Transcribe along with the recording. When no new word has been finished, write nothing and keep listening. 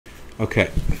Okay.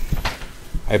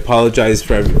 I apologize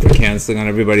for canceling on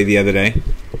everybody the other day,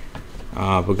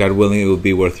 but God willing, it will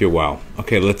be worth your while.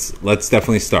 Okay, let's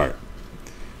definitely start.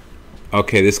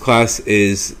 Okay, this class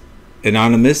is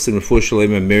anonymous in Refuah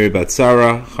Shelemah of Miriam bat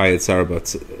Sarah, Chaya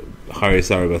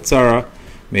Sarah.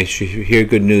 May she hear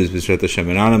good news. B'ezrat Hashem.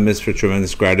 Anonymous for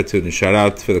tremendous gratitude and shout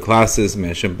out for the classes. May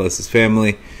Hashem bless his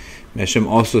family. May Hashem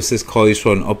also assist Klal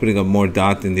Israel in opening up more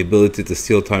Daat and the ability to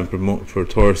steal time for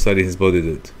Torah study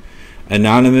Hitbodedut.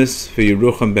 Anonymous for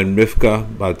Yerucham ben Rivkah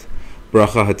bat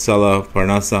bracha, hatzlacha,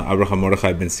 Parnassah, Avraham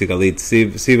Mordechai ben sigalit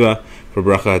tzvia for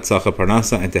bracha, hatzlacha,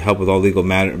 Parnassah, and to help with all legal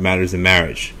matters in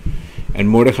marriage. And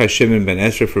Mordechai Shimon ben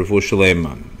Esther for Refuah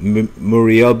Shelemah.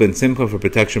 Muriel ben Simcha for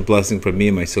protection, blessing from me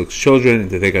and my 6 children, and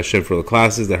to thank Hashem for the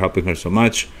classes. They're helping her so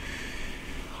much.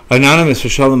 Anonymous for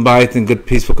Shalom, bayit, and good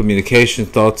peaceful communication,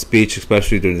 thought, speech,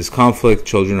 especially during this conflict.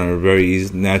 Children are very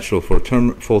easy, natural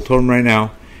full term right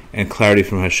now, and clarity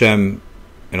from Hashem,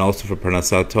 and also for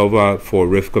Parnassah Tova for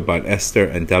Rivkah bat Esther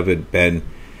and David ben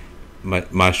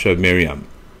Mahvash Miriam.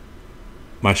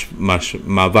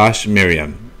 Mahvash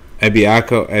Miriam. Ebi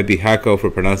Hako for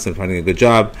Parnassah and finding a good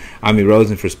job. Ami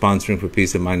Rosen for sponsoring for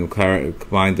peace of mind of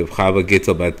Chava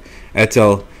Gedale bat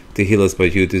etta. Tehilas by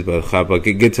Yutis by Chava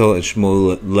Gedale and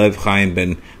Shmuel Lev Chaim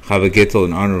ben Chava Gedale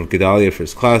in honor of Gedale for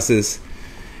his classes.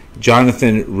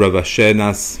 Jonathan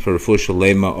Ravashenas for Refuah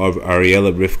Shelemah of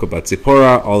Miriel Rivkah bat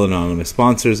Zipporah. All anonymous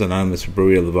sponsors. Anonymous for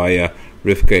Muriel Levaya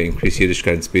Rivkah, increased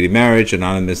Yiddishkeit and speedy marriage.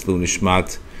 Anonymous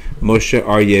Lunishmat Moshe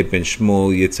Aryeh ben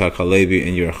Shmuel Yitzhak Halevi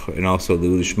and also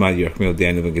Lunishmat Yerachmiel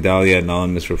Daniel ben Gedalia.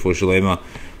 Anonymous for Refuah Shelemah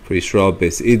for Yisrael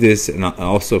Beis Idis, and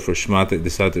also for Shmat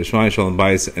Desat Rishmai Shalom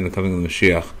bayit and the coming of the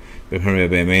Mashiach.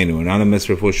 Anonymous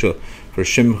for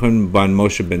Shimon ban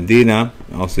Moshe ben Dina,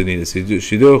 also need a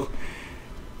shidduch.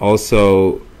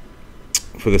 Also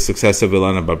for the success of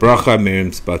Ilana bracha,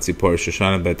 Miriam's bat Zipporah,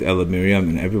 Shoshana bat Ella Miriam,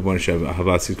 and everyone should have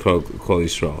Havatzit Klal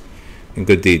Israel in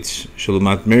good deeds. Shalom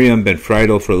Miriam ben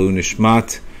Friedel for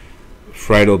Lunishmat,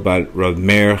 Friedel bat Rav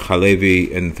Meir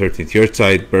Halevi in the 13th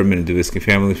Yurtzeit, Berman and Duvisky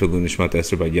family for Lunishmat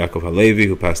Esther bat Yaakov Halevi,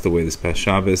 who passed away this past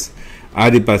Shabbos.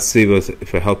 Adi bat Siva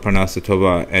for health Parnassah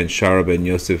Tova, and Shara ben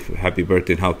Yosef, happy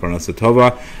birthday and health Parnassah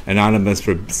Tova. Anonymous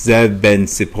for Zev ben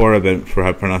Sipporah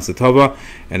for Parnassah Tova.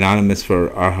 Anonymous for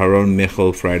Aharon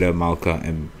Michal Frida Malka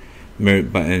and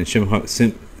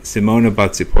Simona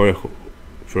bat Sipporah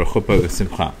for Chuppah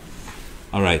Simcha.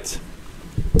 All right.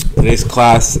 Today's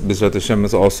class, B'ezrat Hashem,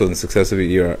 is also in the success of a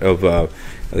year of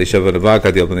Elisheva Nevak,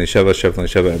 Gedale ben Elisheva, Shef ben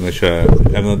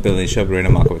Elisheva, Emil ben Elisheva, Reina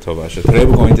Malka Tova. Today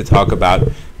we're going to talk about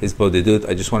Hitbodedut.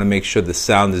 I just want to make sure the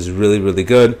sound is really, really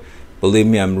good. Believe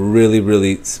me, I'm really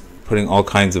putting all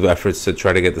kinds of efforts to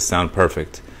try to get the sound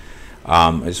perfect.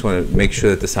 I just want to make sure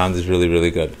that the sound is really,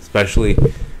 really good. Especially,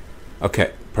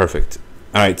 okay, perfect.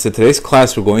 All right, so today's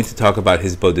class we're going to talk about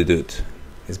Hitbodedut.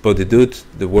 Hitbodedut,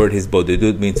 the word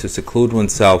Hitbodedut means to seclude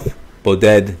oneself.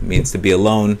 Boded means to be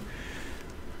alone.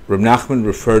 Reb Nachman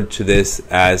referred to this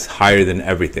as higher than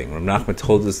everything. Reb Nachman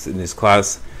told us in his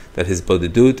class that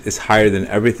Hitbodedut is higher than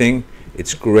everything.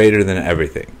 It's greater than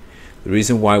everything. The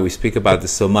reason why we speak about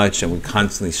this so much and we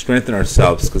constantly strengthen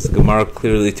ourselves because the Gemara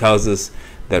clearly tells us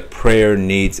that prayer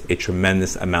needs a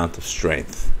tremendous amount of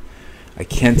strength. I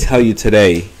can't tell you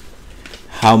today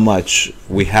how much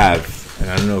we have. And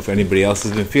I don't know if anybody else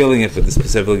has been feeling it, but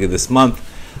specifically this month,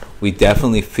 we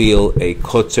definitely feel a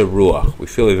kotzer ruach. We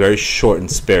feel a very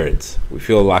shortened spirit. We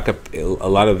feel a lot of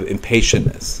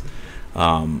impatientness.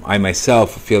 I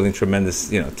myself am feeling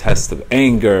tremendous, test of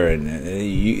anger,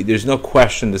 and there's no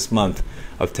question this month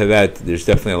of Tevet. There's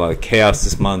definitely a lot of chaos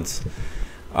this month.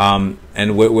 And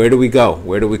where do we go?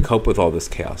 Where do we cope with all this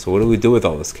chaos? What do we do with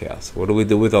all this chaos? What do we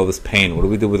do with all this pain? What do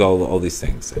we do with all these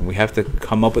things? And we have to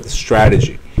come up with a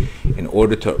strategy in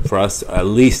order for us at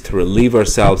least to relieve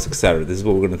ourselves, etc. This is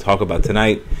what we're going to talk about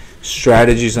tonight.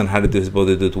 Strategies on how to do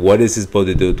Hitbodedut. What is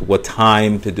Hitbodedut? What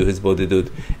time to do Hitbodedut?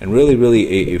 And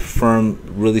really a firm,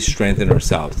 really strengthen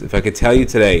ourselves. If I could tell you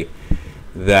today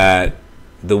that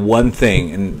the one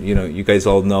thing, and you guys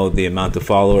all know the amount of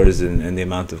followers and the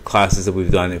amount of classes that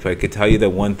we've done. If I could tell you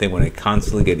that one thing, when I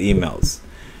constantly get emails,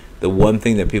 the one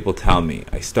thing that people tell me,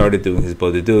 I started doing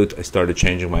Hitbodedut, I started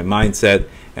changing my mindset,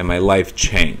 and my life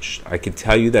changed. I can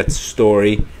tell you that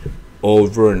story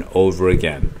over and over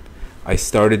again. I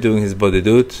started doing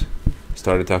Hitbodedut,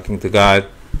 started talking to God,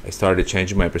 I started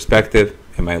changing my perspective,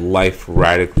 and my life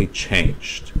radically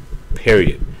changed.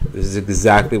 Period. This is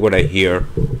exactly what I hear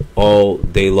all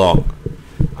day long.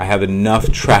 I have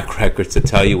enough track records to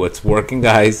tell you what's working,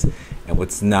 guys, and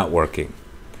what's not working.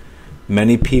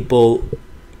 Many people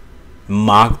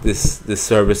mock this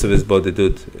service of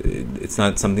Hitbodedut. It's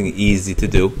not something easy to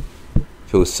do.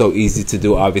 If it was so easy to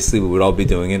do, obviously we would all be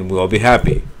doing it and we'd all be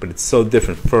happy. But it's so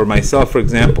different. For myself, for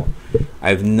example,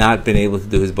 I've not been able to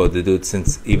do Hitbodedut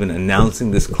since even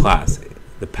announcing this class.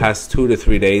 The past 2 to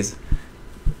 3 days,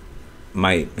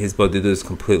 my Hitbodedut is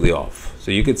completely off.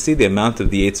 So you could see the amount of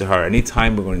the Yetzer Hara.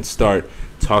 Anytime we're going to start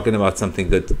talking about something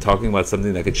good, talking about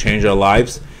something that could change our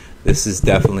lives, this is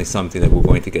definitely something that we're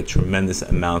going to get tremendous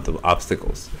amount of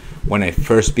obstacles. When I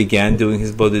first began doing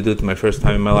Hitbodedut, my first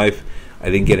time in my life, I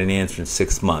didn't get an answer in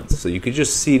 6 months. So you could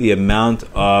just see the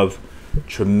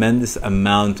tremendous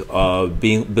amount of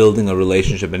building a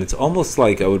relationship. And it's almost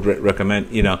like I would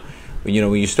recommend, when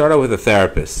you start out with a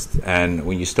therapist and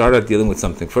when you start out dealing with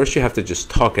something, first you have to just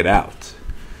talk it out.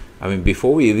 I mean,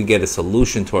 before we even get a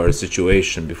solution to our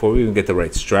situation, before we even get the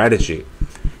right strategy,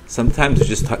 sometimes we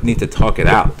just need to talk it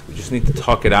out. We just need to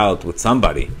talk it out with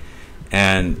somebody.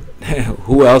 And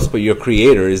who else but your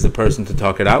creator is the person to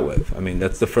talk it out with? I mean,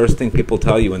 that's the first thing people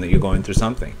tell you when you're going through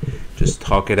something. Just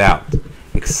talk it out.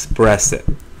 Express it.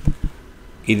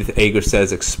 Edith Eger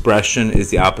says expression is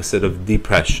the opposite of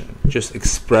depression. Just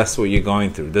express what you're going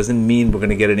through. It doesn't mean we're going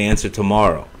to get an answer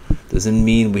tomorrow. It doesn't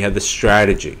mean we have the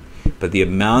strategy. But the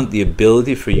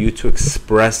ability for you to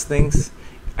express things,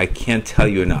 I can't tell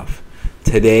you enough.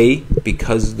 Today,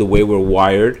 because of the way we're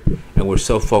wired and we're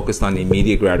so focused on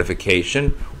immediate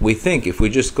gratification, we think if we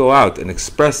just go out and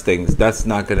express things,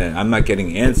 I'm not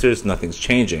getting answers, nothing's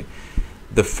changing.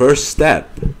 The first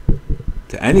step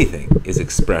to anything is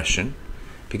expression,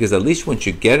 because at least once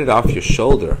you get it off your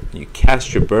shoulder, you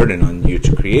cast your burden on your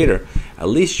creator, at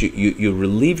least you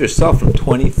relieve yourself from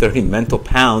 20, 30 mental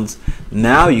pounds.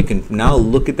 Now you can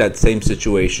look at that same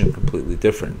situation completely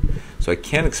different. So I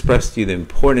can't express to you the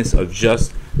importance of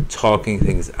just talking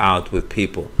things out with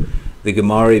people. The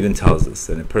Gemara even tells us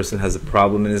that a person has a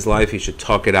problem in his life, he should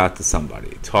talk it out to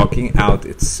somebody. Talking out,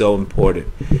 it's so important.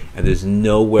 And there's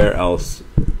nowhere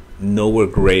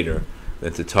greater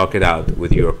than to talk it out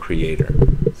with your creator.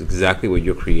 It's exactly what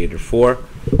you're created for.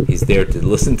 He's there to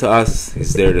listen to us.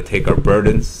 He's there to take our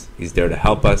burdens. He's there to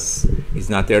help us. He's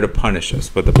not there to punish us.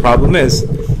 But the problem is,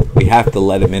 we have to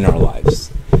let him in our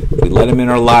lives. If we let him in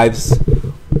our lives,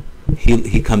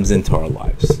 he comes into our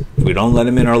lives. If we don't let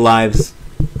him in our lives,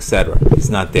 etc., he's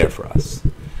not there for us.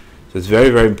 So it's very,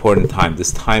 very important time.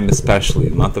 This time especially,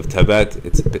 the month of Tevet,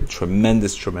 it's a bit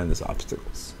tremendous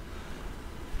obstacles.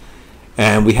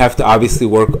 And we have to obviously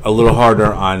work a little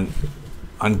harder on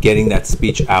getting that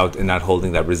speech out and not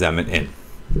holding that resentment in.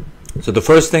 So the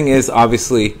first thing is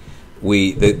obviously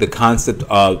the concept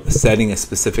of setting a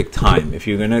specific time. If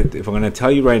I'm gonna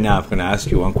tell you right now, if I'm gonna ask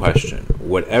you one question,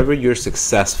 whatever you're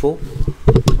successful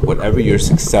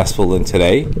in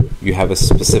today, you have a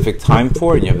specific time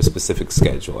for, and you have a specific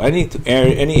schedule.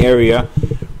 Any area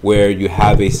where you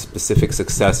have a specific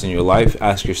success in your life,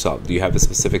 ask yourself, do you have a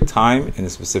specific time and a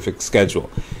specific schedule?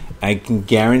 I can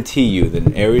guarantee you that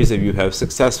in areas that you have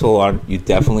successful on, you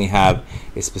definitely have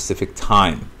a specific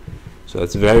time. So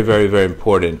that's very, very, very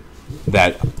important,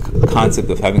 that concept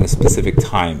of having a specific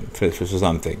time for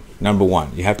something. Number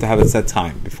one, you have to have a set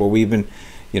time. Before we even,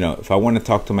 if I want to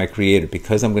talk to my creator,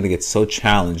 because I'm going to get so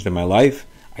challenged in my life,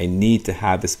 I need to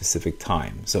have a specific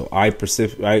time. So I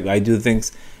do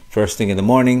things first thing in the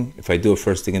morning. If I do it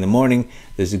first thing in the morning,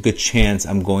 there's a good chance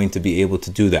I'm going to be able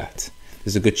to do that.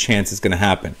 There's a good chance it's going to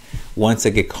happen. Once I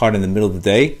get caught in the middle of the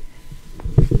day,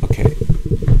 okay,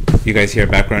 you guys hear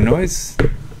background noise?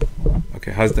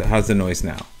 Okay, how's the noise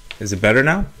now? Is it better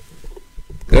now?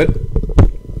 Good?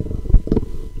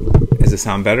 Is the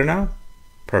sound better now?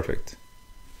 Perfect.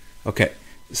 Okay,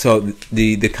 so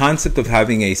the concept of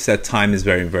having a set time is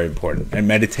very, very important. And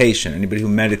meditation, anybody who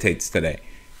meditates today,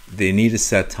 they need a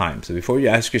set time. So before you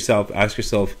ask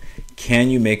yourself, can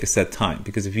you make a set time?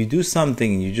 Because if you do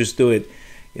something and you just do it,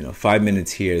 5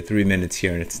 minutes here, 3 minutes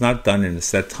here, and it's not done in a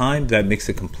set time, that makes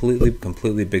a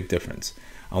completely big difference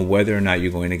on whether or not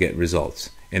you're going to get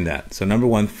results in that. So number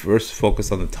one, first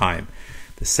focus on the time.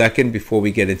 The second, before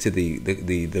we get into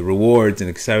the rewards and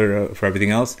etc. for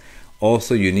everything else,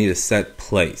 also you need a set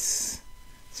place.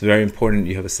 It's very important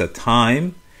you have a set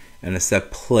time and a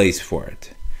set place for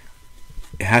it.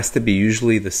 It has to be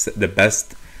usually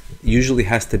usually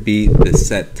has to be the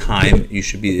set time. You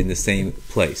should be in the same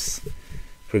place.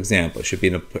 For example, it should be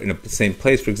in the same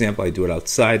place. For example, I do it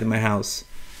outside in my house.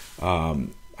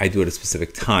 I do it at a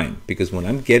specific time, because when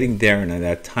I'm getting there and in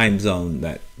that time zone,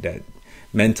 that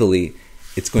mentally,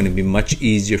 it's going to be much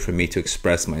easier for me to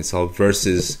express myself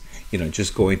versus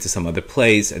just going to some other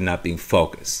place and not being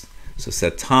focused. So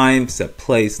set time, set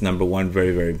place. Number one,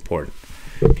 very, very important.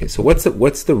 Okay, so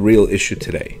what's the real issue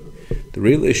today? The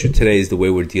real issue today is the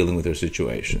way we're dealing with our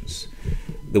situations.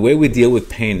 The way we deal with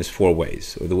pain is 4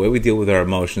 ways, or the way we deal with our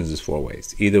emotions is 4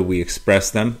 ways. Either we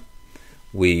express them,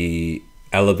 we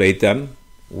elevate them,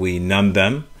 we numb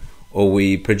them, or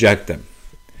we project them.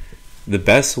 The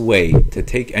best way to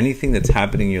take anything that's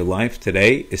happening in your life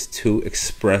today is to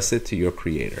express it to your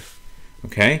Creator.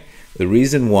 Okay? The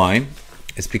reason why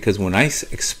is because when I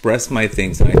express my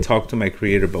things and I talk to my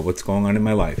Creator about what's going on in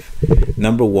my life,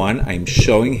 number 1, I'm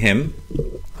showing Him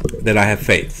that I have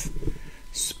faith.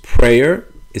 Prayer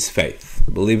is faith,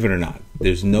 believe it or not.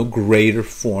 There's no greater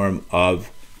form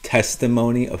of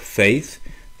testimony of faith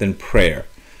than prayer.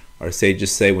 Our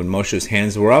sages say when Moshe's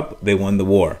hands were up, they won the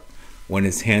war. When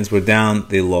his hands were down,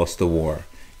 they lost the war.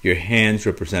 Your hands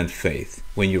represent faith.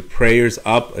 When your prayer's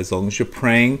up, as long as you're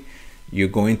praying, you're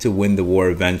going to win the war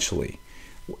eventually.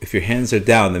 If your hands are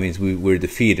down, that means we're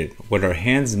defeated. What our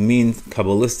hands mean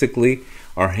Kabbalistically,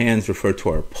 our hands refer to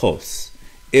our pulse.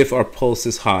 If our pulse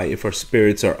is high, if our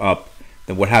spirits are up,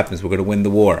 then what happens? We're going to win the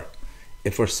war.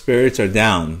 If our spirits are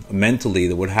down mentally,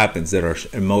 then what happens? That our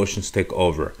emotions take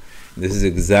over. And this is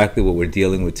exactly what we're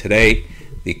dealing with today,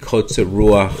 the kotzer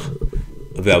ruach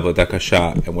of avodah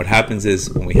kasha. And what happens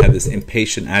is when we have this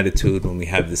impatient attitude, when we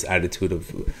have this attitude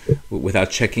of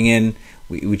without checking in,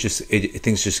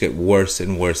 things just get worse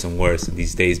and worse and worse, and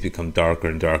these days become darker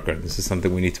and darker. This is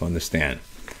something we need to understand.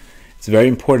 It's very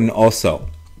important also.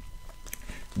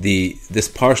 This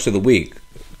parsha of the week,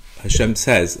 Hashem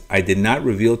says, I did not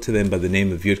reveal to them by the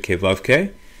name of Yud Kei Vav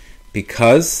Kei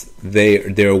because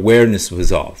their awareness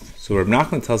was off. So Rav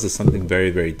Nachman tells us something very,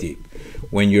 very deep.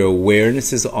 When your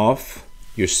awareness is off,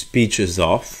 your speech is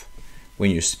off.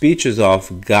 When your speech is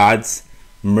off, God's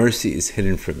mercy is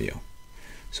hidden from you.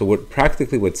 So what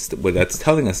that's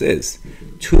telling us is,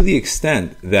 to the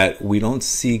extent that we don't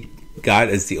see God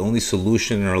as the only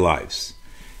solution in our lives,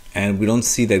 and we don't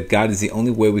see that God is the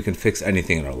only way we can fix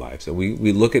anything in our lives. So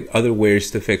we look at other ways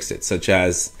to fix it, such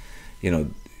as,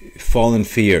 fallen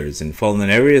fears and fallen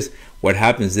areas. What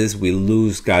happens is we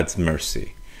lose God's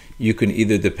mercy. You can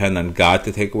either depend on God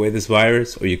to take away this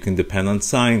virus, or you can depend on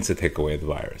science to take away the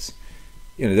virus.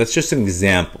 That's just an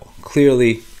example.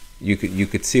 Clearly, you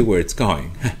could see where it's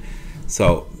going.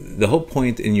 So the whole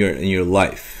point in your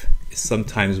life is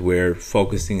sometimes we're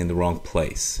focusing in the wrong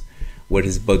place. What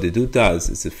Hitbodedut does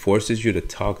is it forces you to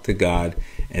talk to God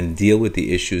and deal with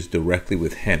the issues directly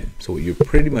with Him. So what you're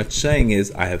pretty much saying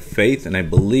is, I have faith and I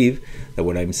believe that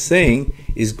what I'm saying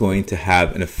is going to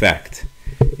have an effect.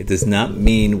 It does not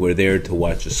mean we're there to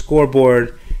watch a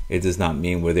scoreboard. It does not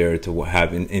mean we're there to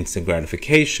have an instant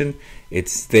gratification.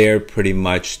 It's there pretty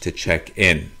much to check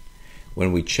in.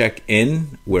 When we check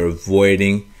in, we're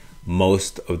avoiding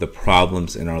most of the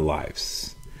problems in our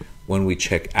lives. When we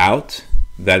check out,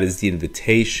 that is the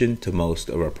invitation to most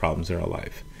of our problems in our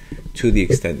life. To the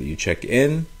extent that you check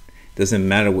in, doesn't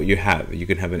matter what you have. You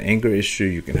can have an anger issue,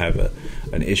 you can have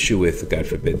an issue with, God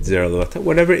forbid,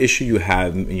 whatever issue you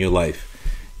have in your life.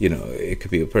 It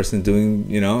could be a person doing,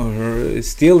 her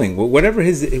stealing, whatever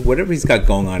he's got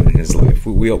going on in his life.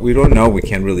 We don't know. We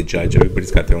can't really judge. Everybody's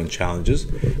got their own challenges.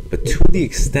 But to the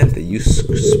extent that you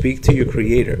speak to your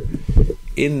Creator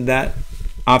in that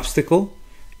obstacle,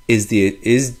 is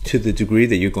to the degree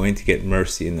that you're going to get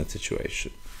mercy in that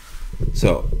situation.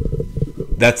 So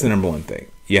that's the number one thing.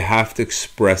 You have to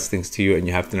express things to you, and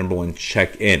you have to, number one,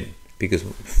 check in. Because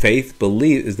faith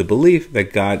is the belief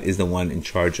that God is the one in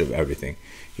charge of everything.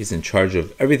 He's in charge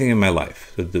of everything in my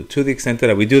life. So to the extent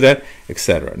that we do that,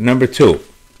 etc. Number 2,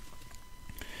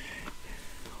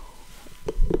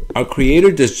 our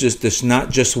Creator does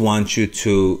not just want you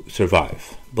to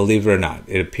survive. Believe it or not.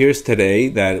 It appears today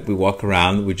that we walk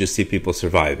around, we just see people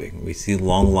surviving. We see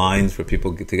long lines for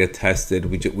people to get tested.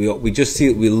 We just see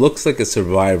it looks like a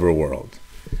survivor world.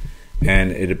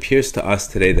 And it appears to us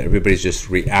today that everybody's just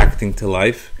reacting to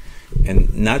life,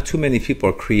 and not too many people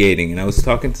are creating. And I was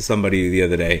talking to somebody the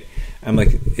other day. I'm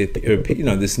like,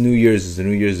 this New Year's is a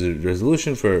New Year's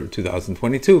resolution for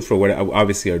 2022, for what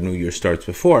obviously our New Year starts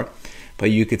before. But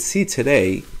you could see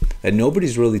today that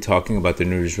nobody's really talking about their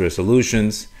New Year's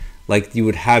resolutions like you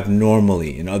would have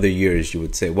normally. In other years, you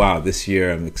would say, wow, this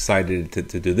year I'm excited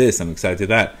to do this, I'm excited to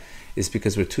that. It's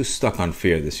because we're too stuck on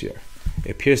fear this year.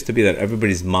 It appears to be that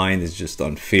everybody's mind is just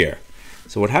on fear.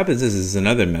 So what happens is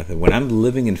another method. When I'm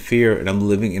living in fear and I'm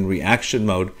living in reaction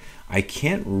mode, I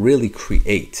can't really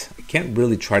create. I can't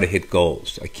really try to hit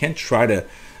goals. I can't try to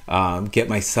get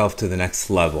myself to the next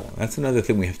level. That's another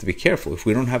thing we have to be careful. If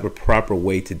we don't have a proper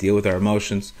way to deal with our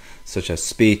emotions, such as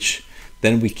speech,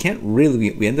 then we can't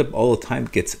really, we end up all the time,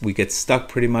 we get stuck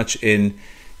pretty much in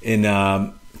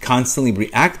constantly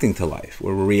reacting to life.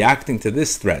 We're reacting to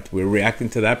this threat. We're reacting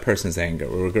to that person's anger.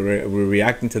 We're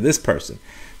reacting to this person.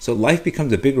 So life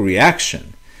becomes a bigger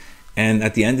reaction. And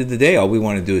at the end of the day, all we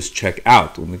want to do is check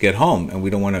out when we get home, and we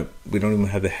don't even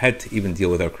have the head to even deal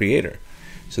with our Creator.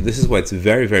 So this is why it's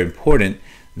very, very important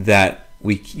that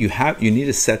you need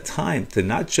to set time to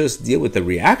not just deal with the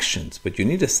reactions, but you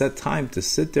need to set time to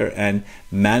sit there and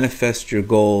manifest your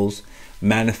goals,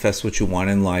 manifest what you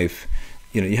want in life.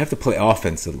 You have to play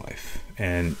offense in life,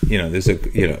 and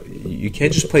you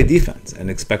can't just play defense and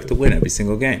expect to win every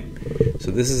single game.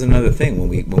 So this is another thing. When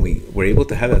we were able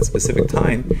to have that specific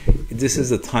time, this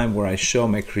is the time where I show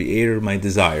my Creator my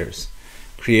desires.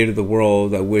 Creator of the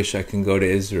world, I wish I can go to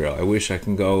Israel. I wish I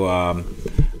can go.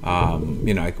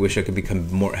 I wish I could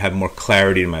have more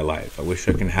clarity in my life. I wish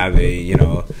I can have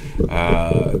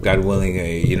God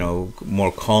willing,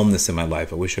 more calmness in my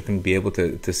life. I wish I can be able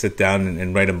to sit down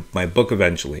and write my book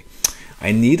eventually.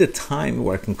 I need a time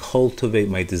where I can cultivate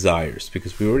my desires,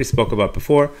 because we already spoke about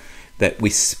before that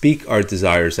we speak our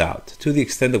desires out. To the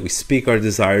extent that we speak our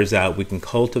desires out, we can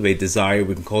cultivate desire,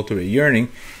 we can cultivate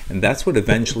yearning, and that's what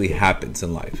eventually happens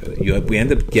in life. We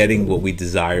end up getting what we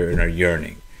desire in our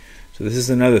yearning. So this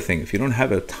is another thing. If you don't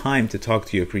have a time to talk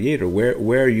to your Creator,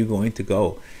 where are you going to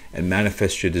go and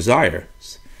manifest your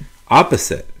desires?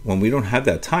 Opposite, when we don't have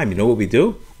that time, you know what we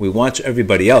do? We watch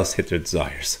everybody else hit their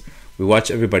desires. We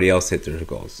watch everybody else hit their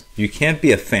goals. You can't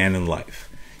be a fan in life.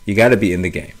 You got to be in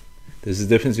the game. There's a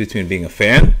difference between being a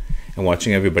fan and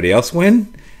watching everybody else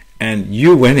win, and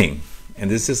you winning. And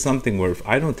this is something where if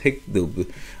I don't take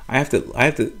I have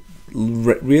to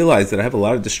realize that I have a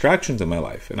lot of distractions in my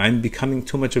life, and I'm becoming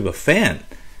too much of a fan.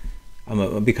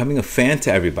 I'm becoming a fan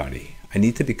to everybody. I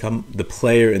need to become the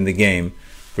player in the game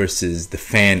versus the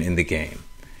fan in the game.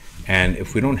 And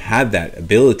if we don't have that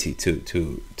ability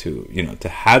to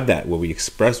have that where we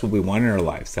express what we want in our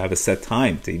lives, to have a set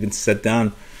time, to even sit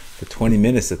down for 20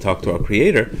 minutes to talk to our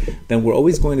Creator, then we're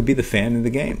always going to be the fan in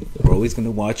the game. We're always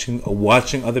going to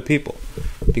watching other people.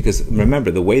 Because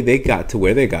remember, the way they got to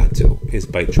where they got to is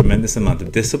by tremendous amount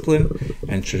of discipline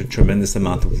and tremendous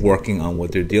amount of working on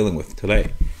what they're dealing with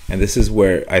today. And this is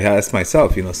where I ask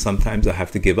myself, sometimes I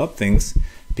have to give up things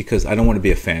because I don't want to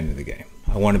be a fan in the game.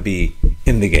 I want to be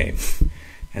in the game.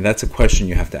 And that's a question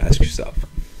you have to ask yourself.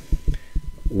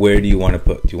 Where do you want to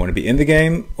put? Do you want to be in the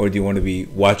game, or do you want to be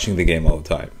watching the game all the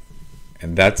time?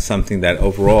 And that's something that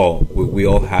overall we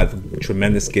all have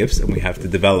tremendous gifts, and we have to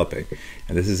develop it.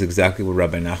 And this is exactly what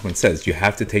Rabbi Nachman says. You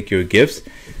have to take your gifts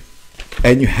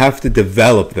and you have to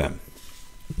develop them.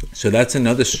 So that's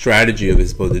another strategy of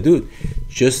Hitbodedut.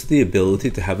 Just the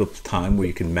ability to have a time where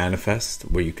you can manifest,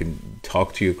 where you can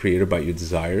talk to your Creator about your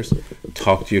desires,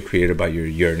 talk to your Creator about your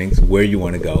yearnings, where you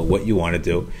want to go, what you want to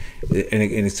do. And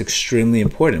it's extremely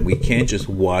important. We can't just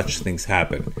watch things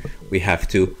happen. We have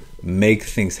to make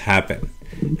things happen.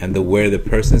 And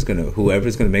whoever's going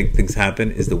to make things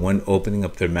happen is the one opening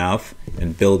up their mouth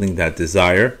and building that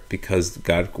desire, because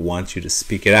God wants you to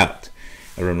speak it out.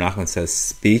 And Rav Nachman says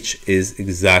speech is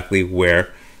exactly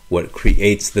what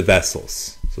creates the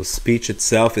vessels. So speech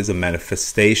itself is a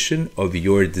manifestation of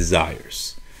your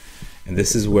desires. And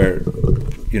this is where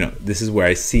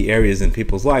I see areas in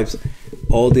people's lives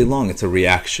all day long. It's a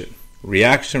reaction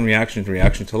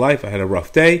to life. I had a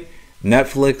rough day.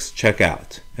 Netflix, check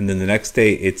out. And then the next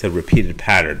day, it's a repeated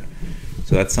pattern.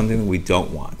 So that's something that we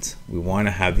don't want. We want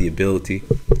to have the ability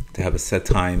to have a set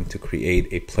time to create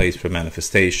a place for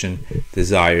manifestation,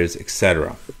 desires,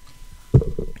 etc.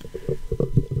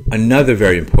 Another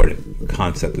very important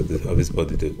concept of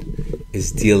Hitbodedut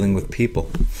is dealing with people.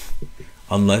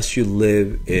 Unless you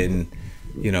live in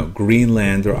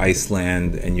Greenland or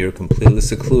Iceland and you're completely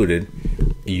secluded,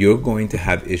 you're going to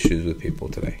have issues with people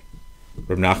today.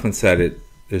 Rav Nachman said it.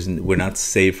 We're not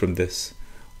saved from this.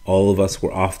 All of us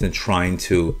were often trying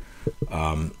to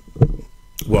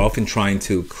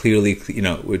clearly,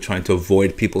 we're trying to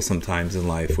avoid people sometimes in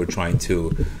life. We're trying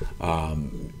to,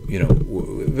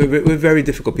 we're very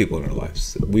difficult people in our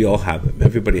lives. We all have them.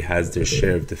 Everybody has their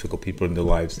share of difficult people in their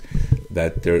lives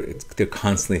that they're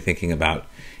constantly thinking about.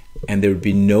 And there would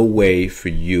be no way for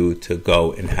you to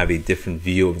go and have a different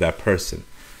view of that person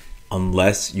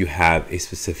unless you have a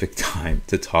specific time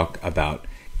to talk about,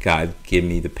 God, give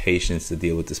me the patience to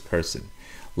deal with this person.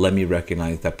 Let me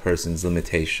recognize that person's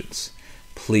limitations.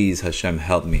 Please, Hashem,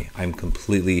 help me. I'm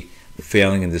completely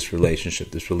failing in this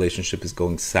relationship. This relationship is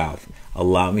going south.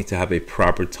 Allow me to have a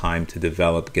proper time to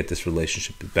develop, get this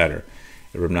relationship better.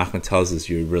 And Rav Nachman tells us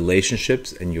your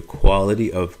relationships and your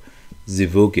quality of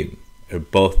zivugim are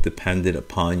both dependent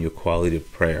upon your quality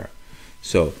of prayer.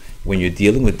 So when you're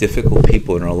dealing with difficult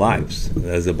people in our lives,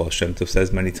 as the Baal Shem Tov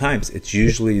says many times, it's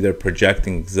usually you're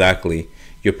projecting exactly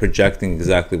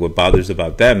what bothers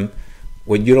about them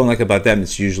what you don't like about them,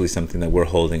 it's usually something that we're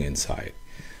holding inside.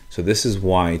 So this is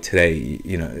why today,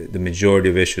 the majority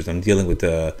of issues, I'm dealing with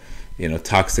the,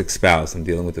 toxic spouse, I'm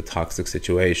dealing with the toxic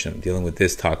situation, I'm dealing with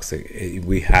this toxic.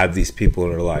 We have these people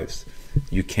in our lives.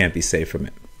 You can't be safe from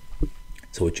it.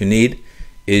 So what you need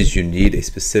is you need a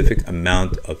specific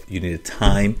amount of, you need a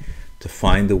time to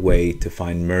find a way to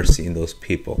find mercy in those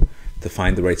people, to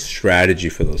find the right strategy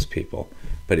for those people.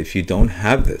 But if you don't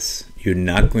have this, you're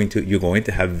going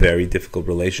to have very difficult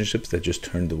relationships that just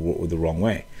turn the wrong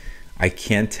way. I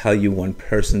can't tell you one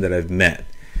person that I've met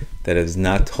that has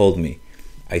not told me,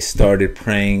 I started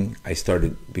praying, I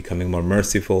started becoming more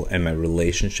merciful, and my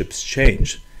relationships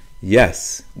changed.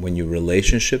 Yes, when your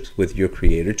relationships with your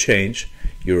Creator change,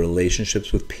 your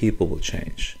relationships with people will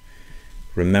change.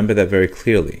 Remember that very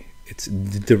clearly. It's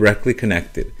directly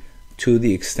connected. To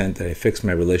the extent that I fix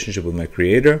my relationship with my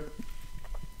Creator,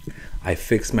 I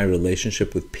fix my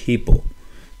relationship with people.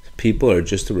 People are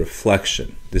just a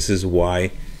reflection. This is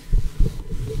why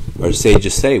our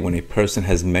sages say when a person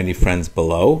has many friends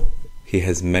below, he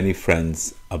has many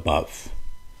friends above.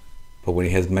 But when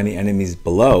he has many enemies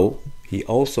below, he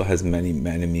also has many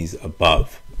enemies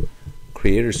above.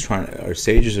 Our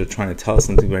sages are trying to tell us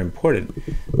something very important.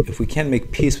 If we can't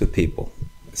make peace with people,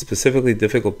 specifically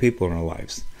difficult people in our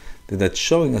lives, then that's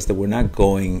showing us that we're not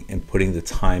going and putting the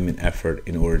time and effort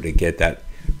in order to get that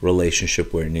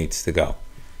relationship where it needs to go.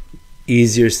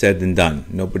 Easier said than done.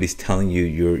 Nobody's telling you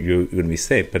you're going to be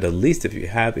safe, but at least if you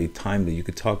have a time that you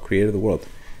could talk Creator of the world,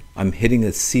 I'm hitting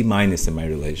a C- in my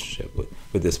relationship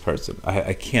with this person.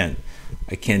 I can't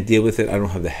deal with it. I don't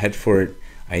have the head for it.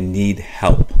 I need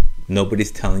help.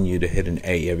 Nobody's telling you to hit an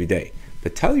A every day,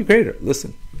 but tell your Creator,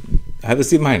 listen, I have a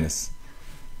C-,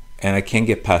 and I can't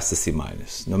get past the C-.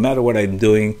 No matter what I'm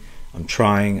doing, I'm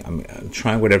trying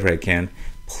whatever I can.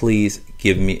 Please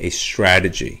give me a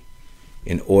strategy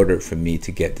in order for me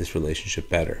to get this relationship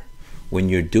better. When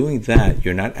you're doing that,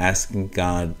 you're not asking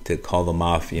God to call the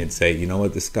mafia and say, you know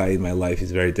what, this guy in my life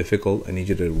is very difficult. I need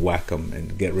you to whack him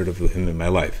and get rid of him in my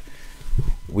life.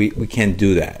 We can't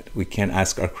do that. We can't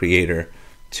ask our Creator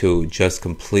to just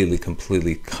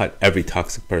completely cut every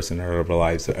toxic person out of our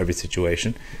lives or every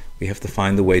situation. We have to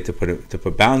find a way to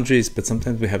put boundaries, but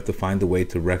sometimes we have to find a way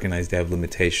to recognize they have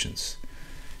limitations.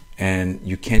 And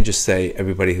you can't just say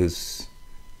everybody who's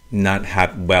not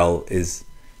well is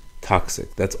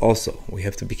toxic. That's also, we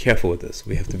have to be careful with this.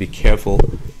 We have to be careful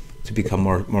to become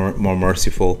more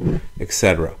merciful,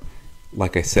 etc.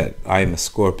 Like I said, I am a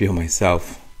Scorpio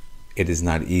myself. It is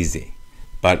not easy.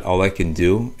 But all I can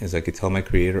do is I can tell my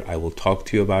Creator, I will talk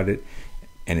to you about it,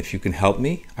 and if you can help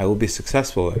me, I will be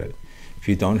successful at it. If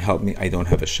you don't help me, I don't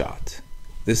have a shot.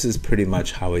 This is pretty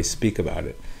much how I speak about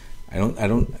it.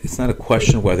 It's not a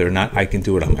question of whether or not I can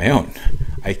do it on my own.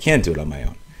 I can't do it on my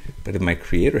own. But if my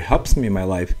Creator helps me in my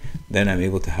life, then I'm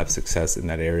able to have success in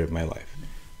that area of my life.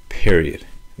 Period.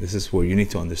 This is where you need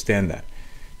to understand that.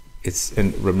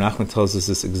 And Reb Nachman tells us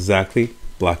this exactly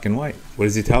black and white. What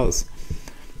does he tell us?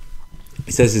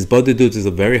 He says hitbodedut is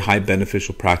a very high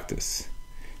beneficial practice.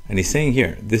 And he's saying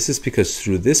here, this is because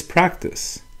through this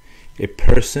practice, a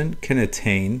person can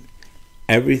attain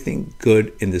everything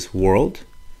good in this world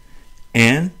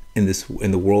and in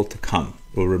the world to come.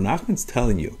 What Reb Nachman's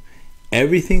telling you,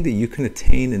 everything that you can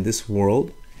attain in this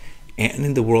world and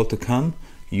in the world to come,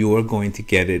 you are going to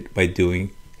get it by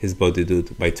doing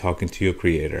hitbodedut, by talking to your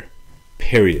Creator.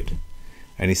 Period.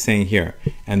 And he's saying here,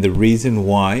 and the reason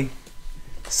why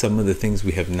some of the things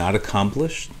we have not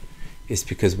accomplished is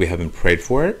because we haven't prayed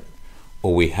for it,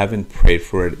 or we haven't prayed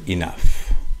for it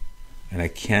enough. And I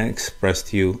can't express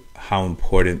to you how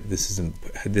important this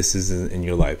is in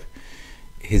your life.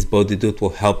 Hitbodedut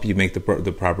will help you make the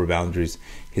proper boundaries.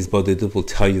 Hitbodedut will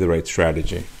tell you the right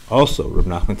strategy. Also, Reb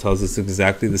Nachman tells us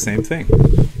exactly the same thing.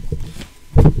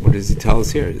 What does he tell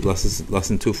us here?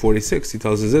 Lesson 246. He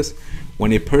tells us this: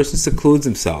 when a person secludes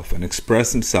himself and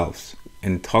expresses himself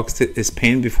and talks to his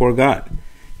pain before God,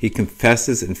 he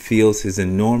confesses and feels his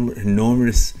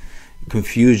enormous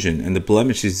confusion and the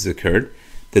blemishes occurred.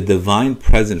 The divine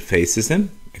presence faces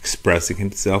him, expressing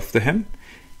himself to him,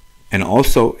 and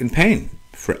also in pain.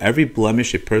 For every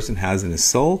blemish a person has in his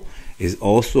soul is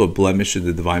also a blemish of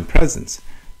the divine presence.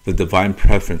 The divine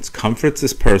presence comforts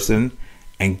this person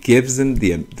and gives them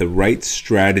the right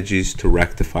strategies to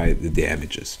rectify the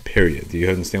damages. Period. Do you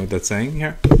understand what that's saying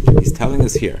here? He's telling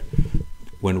us here,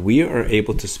 when we are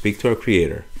able to speak to our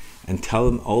Creator and tell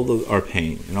Him all of our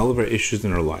pain and all of our issues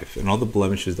in our life and all the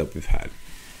blemishes that we've had,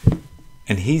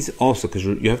 and He's also, because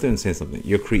you have to understand something,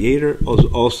 your Creator is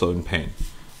also in pain.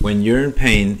 When you're in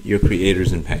pain, your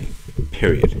Creator's in pain.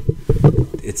 Period.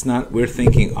 It's not, we're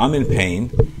thinking, I'm in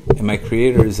pain, and my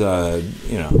Creator is,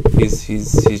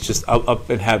 he's just up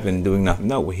in heaven doing nothing.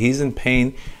 No, he's in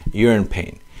pain, you're in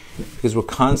pain. Because we're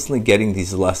constantly getting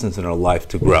these lessons in our life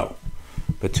to grow.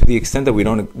 But to the extent that we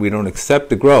don't accept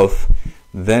the growth,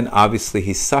 then obviously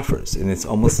he suffers. And it's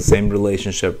almost the same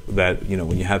relationship that,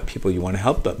 when you have people, you want to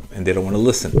help them, and they don't want to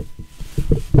listen.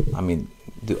 I mean,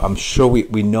 I'm sure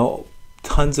we know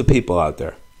tons of people out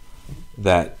there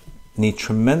that need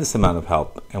tremendous amount of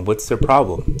help, and what's their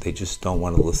problem? They just don't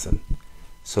want to listen.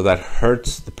 So that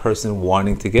hurts the person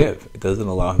wanting to give. It doesn't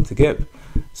allow him to give.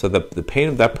 So the pain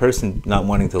of that person not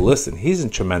wanting to listen, he's in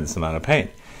tremendous amount of pain.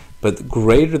 But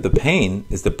greater the pain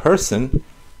is the person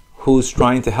who's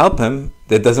trying to help him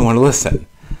that doesn't want to listen.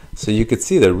 So you could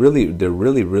see they're really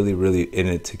in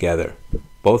it together.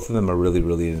 Both of them are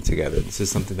really in it together. This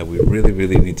is something that we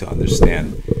really need to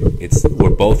understand. We're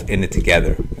both in it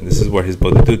together. And this is where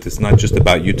Hitbodedut, it's not just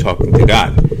about you talking to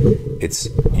God. It's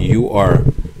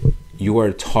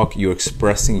you're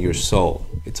expressing your soul.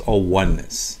 It's all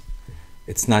oneness.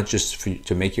 It's not just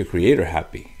to make your Creator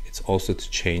happy. It's also to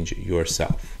change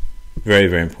yourself.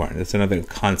 Very important. That's another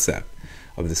concept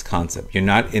of this concept. You're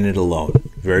not in it alone.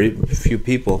 Very few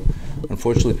people,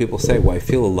 unfortunately, people say, well, I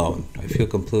feel alone. I feel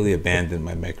completely abandoned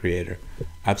by my Creator.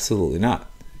 Absolutely not.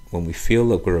 When we feel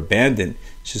like we're abandoned,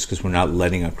 it's just because we're not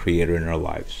letting our Creator in our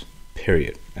lives.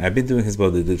 Period. And I've been doing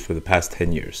Hitbodedut for the past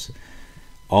 10 years.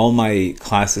 All my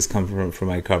classes come from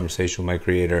my conversation with my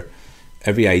Creator.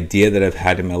 Every idea that I've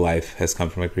had in my life has come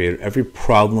from my Creator. Every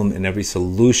problem and every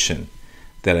solution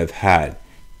that I've had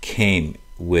came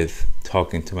with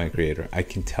talking to my Creator. I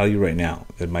can tell you right now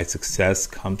that my success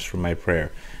comes from my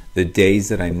prayer. The days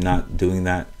that I'm not doing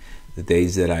that, the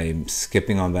days that I'm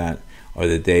skipping on that, are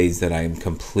the days that I'm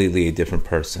completely a different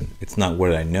person. It's not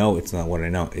what I know, it's not what I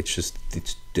know. It's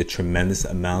the tremendous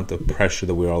amount of pressure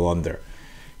that we're all under.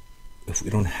 If we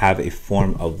don't have a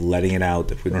form of letting it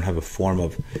out, if we don't have a form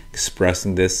of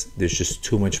expressing this, there's just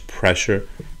too much pressure,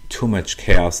 too much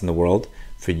chaos in the world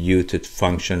for you to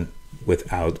function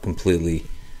without completely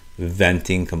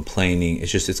venting, complaining.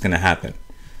 It's going to happen.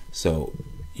 So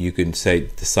you can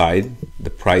decide the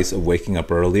price of waking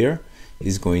up earlier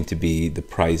is going to be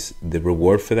the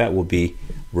reward for that will be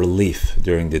relief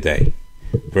during the day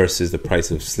versus the price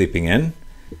of sleeping in.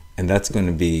 And that's going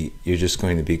to be, you're just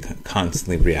going to be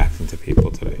constantly reacting to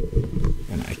people today.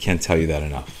 And I can't tell you that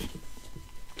enough.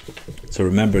 So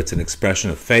remember, it's an expression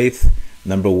of faith,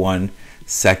 number one.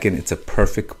 Second, it's a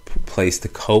perfect place to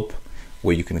cope,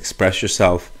 where you can express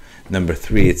yourself. Number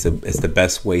three, it's the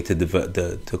best way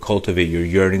to cultivate your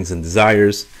yearnings and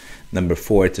desires. Number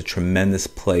four, it's a tremendous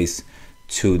place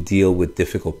to deal with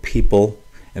difficult people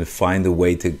and find a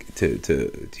way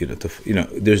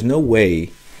there's no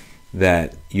way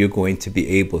that you're going to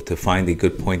be able to find a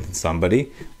good point in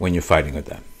somebody when you're fighting with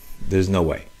them. There's no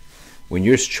way. When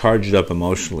you're charged up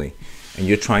emotionally and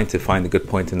you're trying to find a good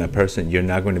point in that person, you're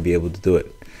not going to be able to do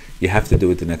it. You have to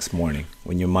do it the next morning.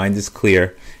 When your mind is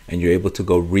clear and you're able to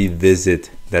go revisit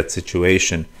that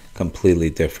situation completely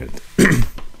different.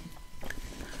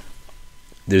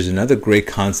 There's another great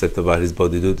concept about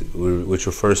Hitbodedut, which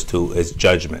refers to as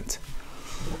judgment.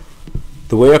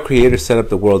 The way our Creator set up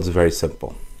the world is very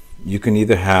simple. You can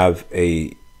either have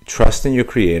a trust in your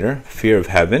Creator, fear of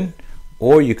heaven,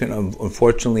 or you can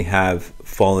unfortunately have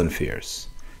fallen fears.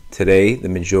 Today, the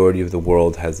majority of the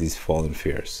world has these fallen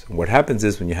fears. And what happens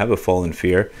is when you have a fallen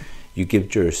fear, you give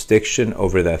jurisdiction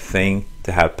over that thing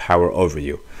to have power over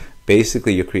you.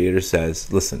 Basically, your Creator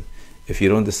says, listen, if you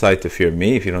don't decide to fear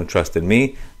me, if you don't trust in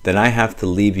me, then I have to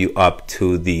leave you up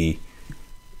to the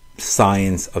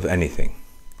science of anything.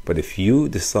 But if you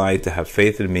decide to have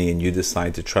faith in me and you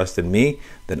decide to trust in me,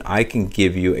 then I can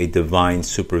give you a divine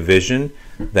supervision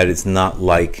that is not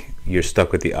like you're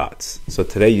stuck with the odds. So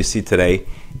today,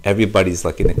 everybody's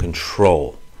like in a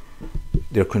control.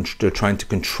 They're trying to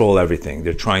control everything.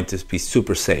 They're trying to be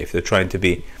super safe. They're trying to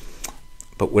be,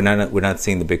 but we're not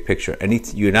seeing the big picture.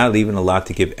 You're not even allowed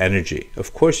to give energy.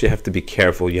 Of course, you have to be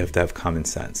careful. You have to have common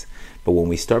sense. But when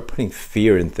we start putting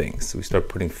fear in things, we start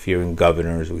putting fear in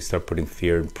governors, we start putting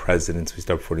fear in presidents, we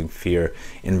start putting fear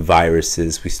in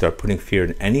viruses, we start putting fear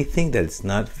in anything that is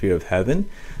not fear of heaven,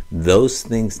 those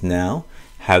things now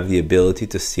have the ability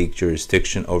to seek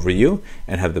jurisdiction over you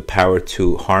and have the power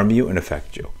to harm you and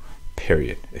affect you.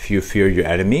 Period. If you fear your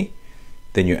enemy,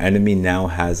 then your enemy now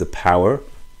has the power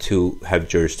to have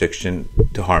jurisdiction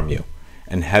to harm you.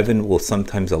 And heaven will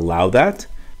sometimes allow that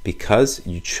because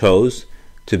you chose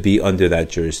to be under that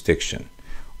jurisdiction.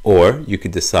 Or you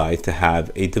could decide to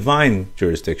have a divine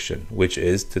jurisdiction, which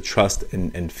is to trust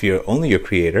and fear only your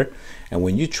Creator. And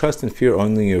when you trust and fear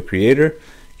only your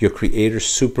Creator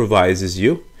supervises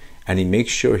you and He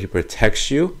makes sure He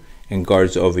protects you and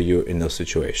guards over you in those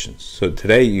situations. So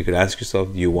today you could ask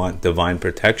yourself, do you want divine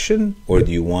protection or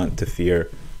do you want to fear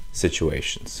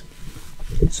situations?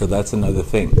 So that's another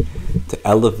thing, to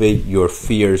elevate your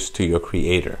fears to your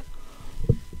Creator.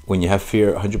 When you have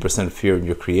fear, 100% fear of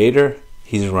your Creator,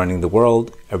 He's running the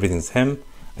world, everything's Him.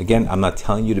 Again, I'm not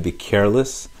telling you to be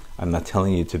careless, I'm not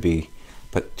telling you to be,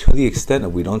 but to the extent that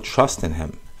we don't trust in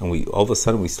Him, and we all of a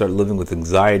sudden we start living with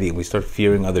anxiety, and we start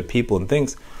fearing other people and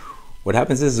things, what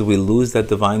happens is we lose that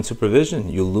divine supervision,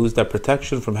 you lose that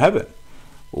protection from heaven.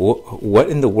 What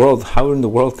in the world, how in the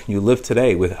world can you live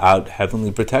today without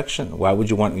heavenly protection? Why would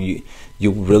you want,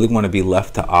 you really want to be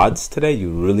left to odds today?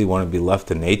 You really want to be left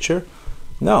to nature?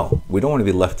 No, we don't want to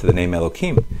be left to the name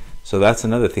Elohim. So that's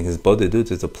another thing,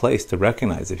 Hitbodedut is a place to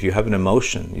recognize if you have an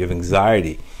emotion, you have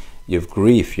anxiety, you have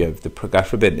grief, you have, God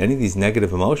forbid, any of these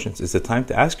negative emotions, it's a time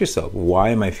to ask yourself, why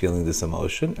am I feeling this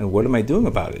emotion and what am I doing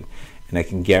about it? And I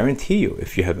can guarantee you,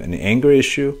 if you have an anger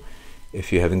issue,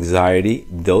 if you have anxiety,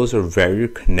 those are very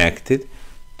connected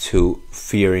to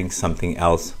fearing something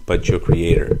else but your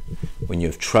Creator. When you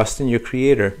have trust in your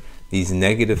Creator, these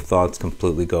negative thoughts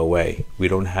completely go away. We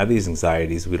don't have these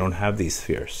anxieties, we don't have these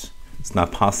fears. It's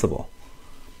not possible.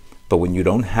 But when you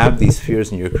don't have these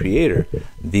fears in your Creator,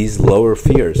 these lower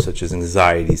fears, such as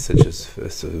anxiety, such as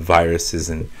viruses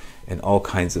and all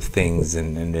kinds of things,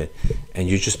 and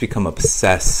you just become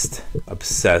obsessed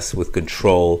with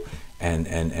control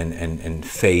and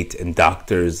fate and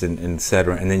doctors and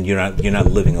etc. And then you're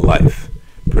not living a life.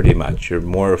 Pretty much, you're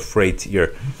more afraid.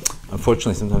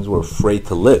 Unfortunately, sometimes we're afraid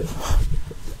to live.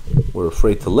 We're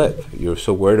afraid to live. You're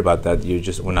so worried about that.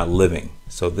 We're not living.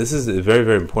 So this is a very,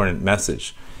 very important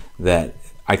message, that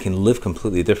I can live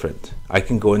completely different. I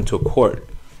can go into a court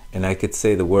and I could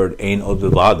say the word "ein od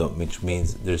b'vado," which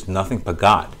means there's nothing but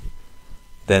God.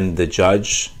 Then the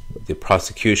judge, the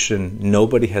prosecution,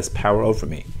 nobody has power over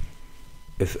me.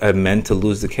 If I'm meant to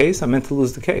lose the case, I'm meant to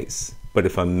lose the case. But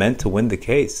if I'm meant to win the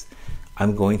case,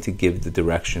 I'm going to give the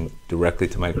direction directly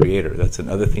to my Creator. That's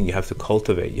another thing you have to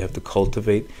cultivate. You have to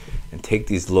cultivate and take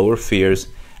these lower fears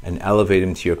and elevate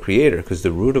them to your Creator, because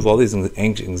the root of all these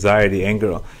anxiety,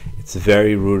 anger, it's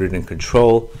very rooted in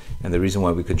control. And the reason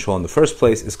why we control in the first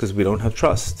place is because we don't have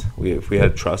trust. If we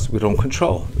had trust, we don't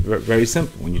control. Very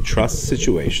simple. When you trust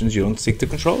situations, you don't seek to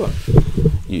control them.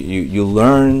 You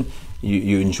learn.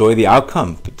 You enjoy the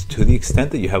outcome, but to the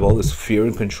extent that you have all this fear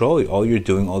and control, all you're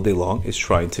doing all day long is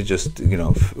trying to just,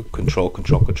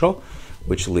 control,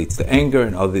 which leads to anger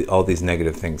and all these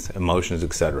negative things, emotions,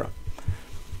 etc.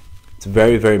 It's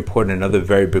very, very important. Another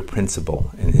very big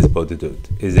principle in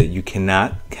Hitbodedut is that you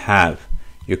cannot have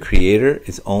your Creator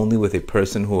is only with a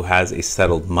person who has a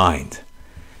settled mind.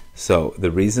 So the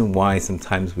reason why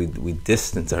sometimes we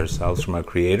distance ourselves from our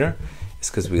Creator is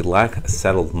because we lack a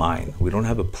settled mind. We don't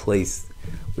have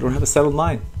a settled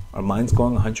mind. Our mind's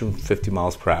going 150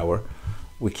 miles per hour.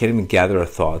 We can't even gather our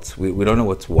thoughts. We don't know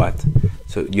what's what.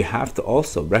 So you have to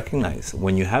also recognize,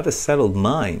 when you have a settled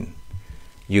mind,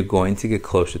 you're going to get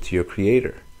closer to your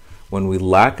Creator. When we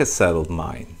lack a settled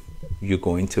mind, you're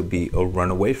going to be a run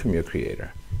away from your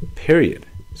Creator. Period.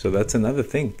 So that's another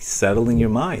thing, settling your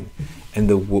mind.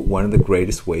 And one of the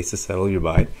greatest ways to settle your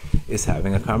mind is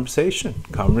having a conversation,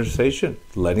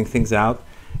 letting things out,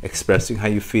 expressing how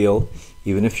you feel,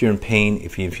 even if you're in pain,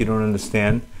 if you don't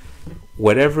understand,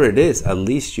 whatever it is, at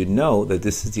least you know that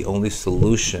this is the only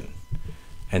solution,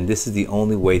 and this is the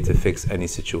only way to fix any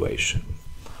situation.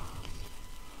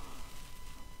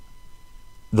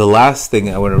 The last thing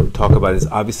I want to talk about is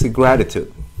obviously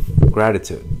gratitude.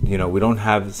 We don't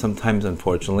have, sometimes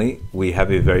unfortunately, we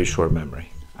have a very short memory.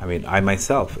 I mean, I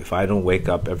myself, if I don't wake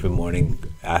up every morning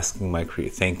thanking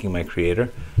my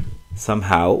Creator,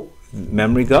 somehow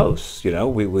memory goes.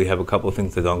 We have a couple of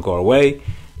things that don't go our way.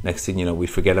 Next thing we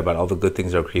forget about all the good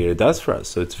things our Creator does for us.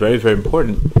 So it's very, very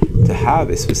important to have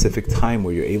a specific time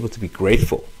where you're able to be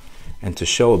grateful and to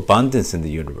show abundance in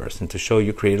the universe and to show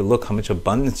your Creator, look how much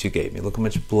abundance you gave me, look how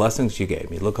much blessings you gave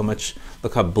me, look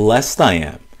how blessed I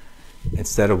am,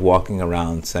 instead of walking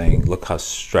around saying, look how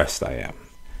stressed I am.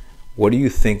 What do you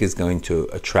think is going to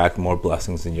attract more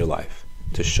blessings in your life?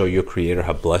 To show your Creator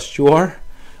how blessed you are,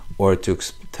 or to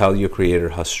tell your Creator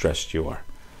how stressed you are?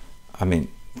 I mean,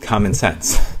 common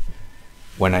sense.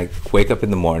 When I wake up in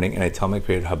the morning and I tell my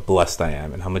Creator how blessed I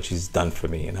am and how much He's done for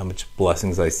me and how much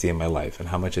blessings I see in my life and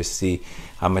how much I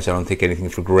don't take anything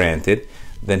for granted,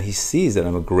 then He sees that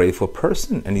I'm a grateful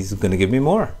person and He's going to give me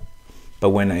more. But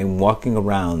when I'm walking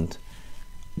around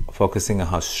focusing on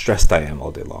how stressed I am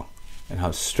all day long, and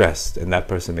how stressed, and that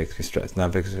person makes me stressed,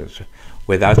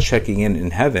 without checking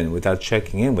in heaven, without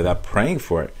praying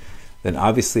for it, then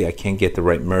obviously I can't get the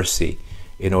right mercy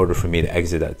in order for me to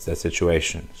exit that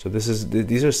situation. So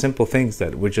these are simple things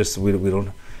that we just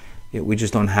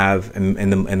don't have.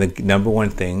 And the number one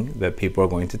thing that people are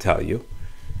going to tell you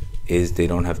is they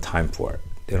don't have time for it.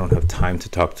 They don't have time to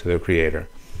talk to their Creator.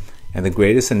 And the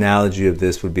greatest analogy of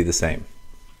this would be the same.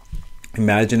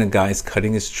 Imagine a guy's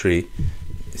cutting his tree.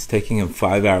 It's taking him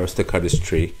 5 hours to cut his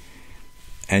tree.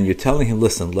 And you're telling him,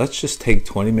 listen, let's just take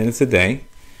 20 minutes a day.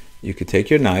 You could take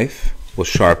your knife, we'll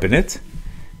sharpen it.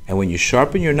 And when you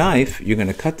sharpen your knife, you're going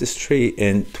to cut this tree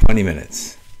in 20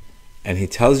 minutes. And he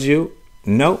tells you,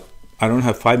 no, I don't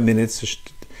have 5 minutes.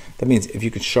 That means if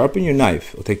you can sharpen your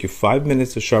knife, it'll take you 5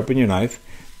 minutes to sharpen your knife,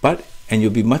 and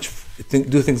you'll be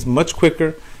do things much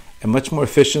quicker and much more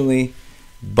efficiently.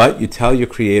 But you tell your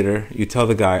Creator, you tell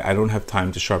the guy, I don't have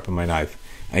time to sharpen my knife.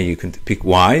 And you can pick,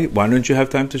 why? Why don't you have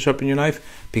time to sharpen your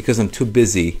knife? Because I'm too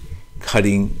busy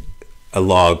cutting a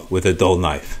log with a dull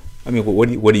knife. I mean, what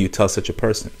do you tell such a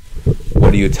person?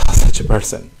 What do you tell such a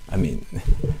person? I mean,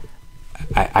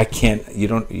 I can't. You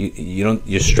don't.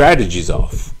 Your strategy's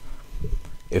off.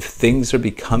 If things are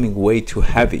becoming way too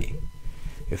heavy,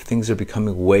 it's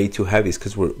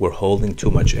because we're holding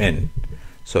too much in.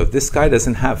 So if this guy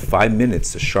doesn't have 5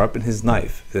 minutes to sharpen his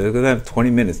knife, they're going to have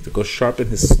 20 minutes to go sharpen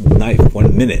his knife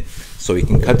 1 minute, so he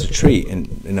can cut the tree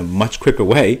in a much quicker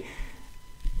way.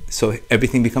 So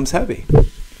everything becomes heavy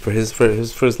for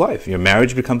his life. Your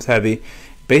marriage becomes heavy.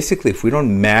 Basically, if we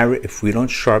don't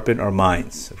sharpen our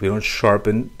minds, if we don't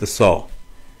sharpen the soul,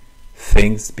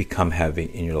 things become heavy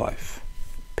in your life.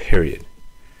 Period.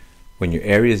 When your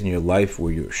areas in your life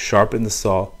where you sharpen the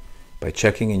soul by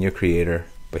checking in your Creator,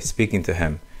 by speaking to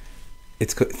Him,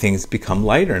 things become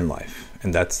lighter in life,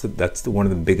 and that's one of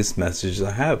the biggest messages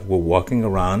I have. We're walking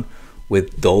around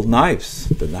with dull knives.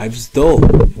 The knife's dull.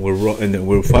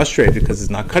 We're frustrated because it's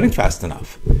not cutting fast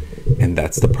enough, and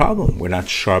that's the problem. We're not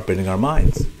sharpening our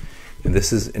minds, and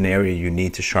this is an area you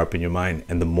need to sharpen your mind.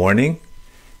 And the morning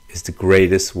is the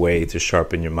greatest way to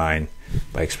sharpen your mind,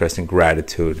 by expressing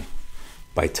gratitude,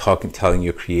 by telling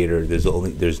your Creator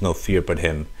there's no fear but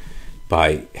Him,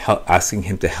 by asking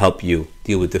Him to help you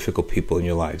deal with difficult people in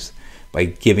your lives, by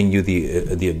giving you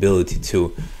the ability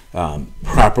to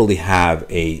properly have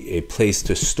a place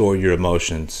to store your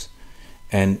emotions,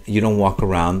 and you don't walk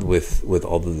around with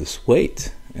all of this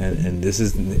weight. And this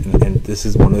is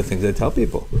one of the things I tell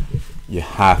people. You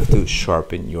have to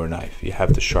sharpen your knife. You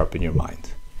have to sharpen your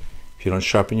mind. If you don't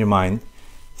sharpen your mind,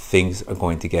 things are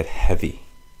going to get heavy.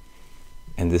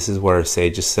 And this is where our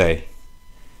sages say,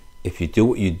 if you do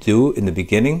what you do in the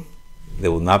beginning,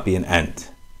 there will not be an end.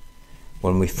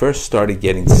 When we first started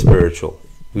getting spiritual,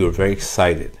 we were very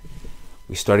excited.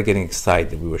 We started getting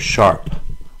excited. We were sharp.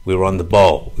 We were on the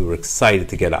ball. We were excited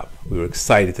to get up. We were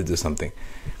excited to do something.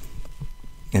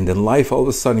 And then life all of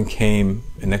a sudden came,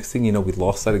 and next thing you know, we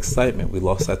lost that excitement. We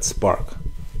lost that spark.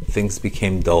 Things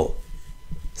became dull.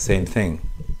 Same thing.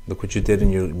 Look what you did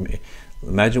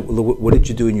imagine, what did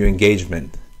you do in your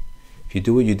engagement? If you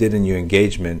do what you did in your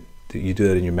engagement, you do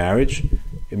that in your marriage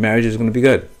is going to be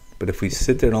good. But if we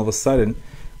sit there and all of a sudden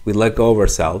we let go of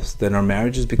ourselves, then our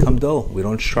marriages become dull. We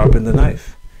don't sharpen the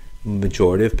knife. The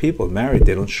majority of people married,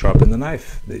 they don't sharpen the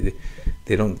knife.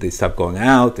 They stop going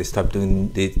out, they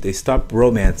stop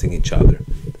romancing each other.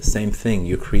 The same thing,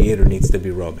 your Creator needs to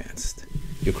be romanced.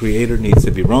 Your Creator needs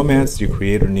to be romanced. Your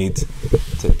Creator needs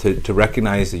to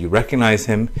recognize that you recognize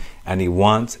Him, and He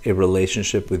wants a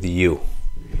relationship with you.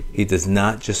 He does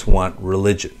not just want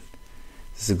religion.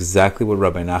 This is exactly what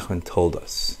Rabbi Nachman told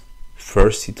us.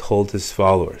 First, he told his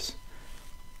followers,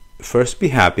 first be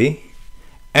happy,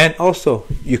 and also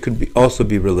you can also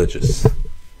be religious.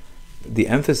 The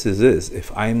emphasis is,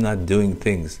 if I am not doing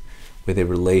things with a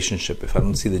relationship, if I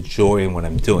don't see the joy in what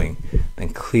I'm doing, then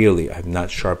clearly I have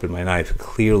not sharpened my knife.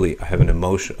 Clearly I have an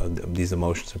emotion, these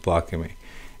emotions are blocking me.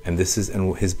 And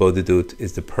Hitbodedut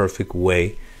is the perfect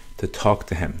way to talk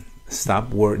to Him.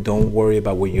 Don't worry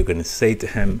about what you're going to say to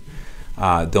Him.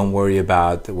 Don't worry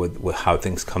about how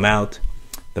things come out.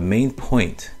 The main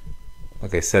point,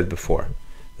 like I said before,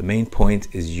 the main point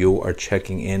is you are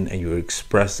checking in and you're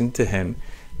expressing to Him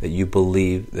that you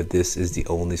believe that this is the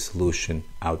only solution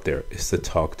out there, is to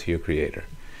talk to your Creator.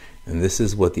 And this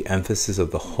is what the emphasis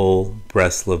of the whole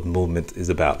Breslov movement is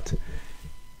about.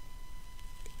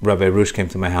 Rabbi Rush came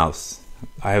to my house.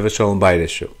 I have a Shalom bayit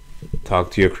issue.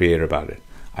 Talk to your Creator about it.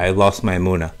 I lost my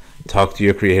emunah. Talk to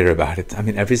your Creator about it. I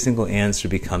mean, every single answer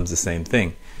becomes the same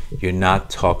thing. You're not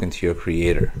talking to your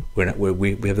Creator. We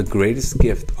have the greatest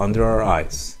gift under our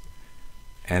eyes,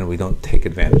 and we don't take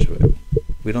advantage of it.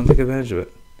 We don't take advantage of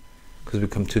it because we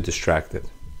become too distracted.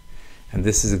 And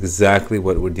this is exactly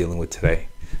what we're dealing with today.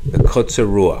 the kotzer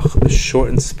ruach, the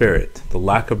shortened spirit, the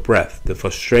lack of breath, the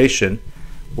frustration,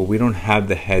 where we don't have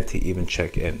the head to even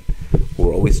check in.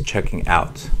 We're always checking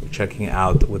out. We're checking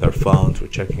out with our phones. We're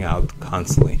checking out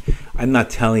constantly. I'm not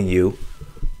telling you,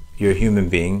 you're a human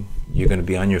being, you're going to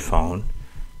be on your phone.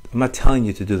 I'm not telling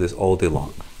you to do this all day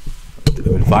long.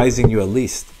 I'm advising you at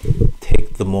least,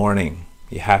 take the morning.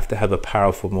 You have to have a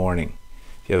powerful morning.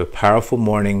 If you have a powerful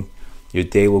morning, your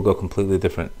day will go completely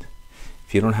different.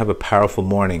 If you don't have a powerful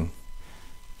morning,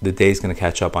 the day is going to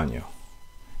catch up on you.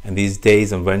 And these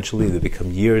days, eventually, they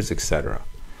become years, etc.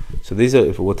 So these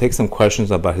are, we'll take some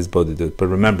questions about hitbodedut. But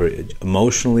remember,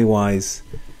 emotionally wise,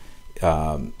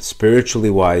 spiritually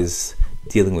wise,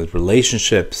 dealing with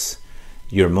relationships,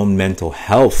 your own mental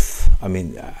health. I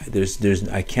mean,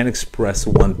 I can't express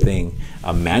one thing.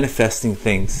 Manifesting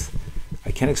things,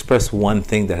 I can't express one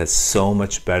thing that has so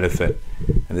much benefit.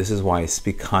 And this is why I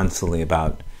speak constantly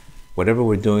about whatever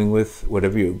we're doing with,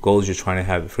 whatever your goals you're trying to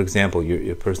have. For example,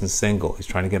 your person's single, he's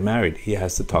trying to get married. He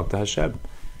has to talk to Hashem.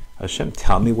 Hashem,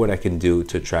 tell me what I can do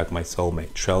to attract my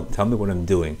soulmate. Tell me what I'm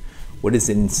doing. What is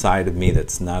inside of me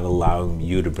that's not allowing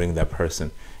you to bring that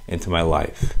person into my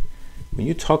life? When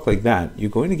you talk like that, you're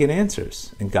going to get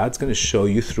answers. And God's going to show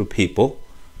you through people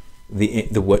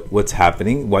what's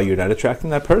happening, why you're not attracting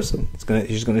that person.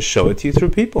 He's going to show it to you through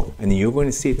people. And you're going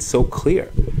to see it so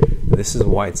clear. And this is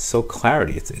why it's so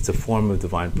clarity. It's a form of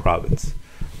divine providence.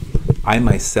 I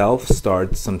myself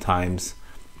start sometimes,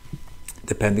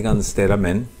 depending on the state I'm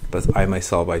in, but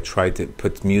I try to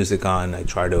put music on. I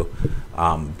try to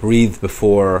breathe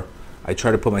before. I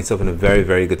try to put myself in a very,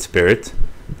 very good spirit.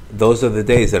 Those are the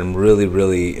days that I'm really,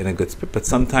 really in a good spirit. But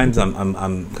sometimes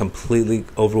I'm completely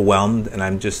overwhelmed, and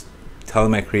I'm just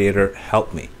telling my Creator,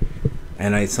 help me.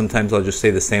 And sometimes I'll just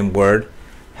say the same word,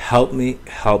 help me,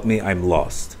 I'm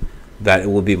lost. That it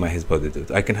will be my hitbodedut.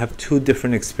 I can have two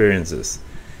different experiences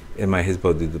in my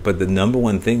hitbodedut. But the number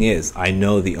one thing is, I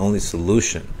know the only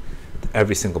solution to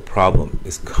every single problem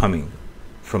is coming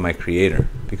from my Creator,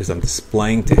 because I'm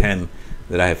displaying to Him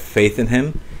that I have faith in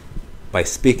Him by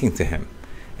speaking to Him.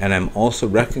 And I'm also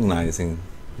recognizing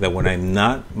that when I'm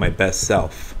not my best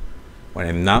self,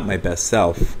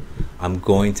 I'm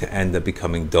going to end up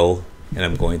becoming dull, and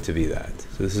I'm going to be that.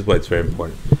 So this is why it's very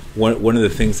important. One of the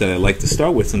things that I like to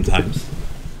start with sometimes,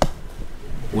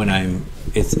 when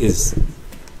is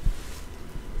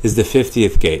the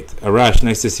 50th gate. Arash,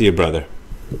 nice to see you, brother.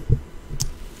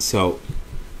 So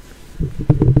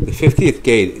the 50th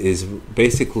gate is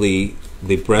basically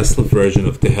the Breslov version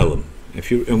of Tehillim.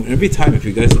 Every time, if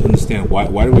you guys don't understand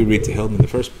why do we read Tehillim in the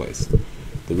first place?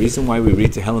 The reason why we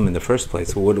read Tehillim in the first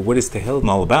place, well, what is Tehillim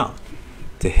all about?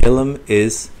 Tehillim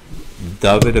is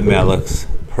David HaMelech's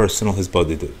personal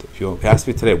hitbodedut. If you ask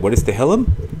me today, what is Tehillim?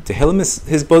 Tehillim is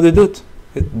hitbodedut.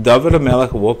 David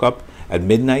HaMelech woke up at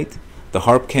midnight, the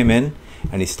harp came in,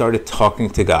 and he started talking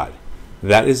to God.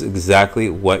 That is exactly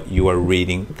what you are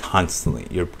reading constantly.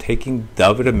 You're taking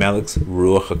David HaMelech's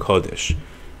Ruach HaKodesh.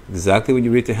 Exactly when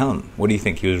you read Tehillim. What do you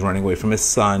think? He was running away from his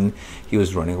son. He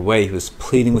was running away. He was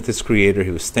pleading with his Creator.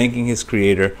 He was thanking his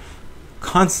Creator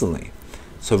constantly.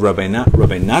 So Rabbi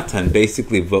Natan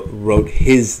basically wrote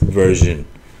his version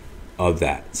of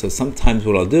that. So sometimes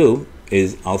what I'll do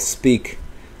is I'll take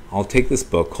this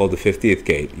book called The 50th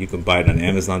Gate. You can buy it on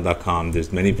Amazon.com.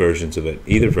 There's many versions of it,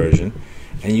 either version.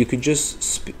 And you could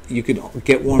you could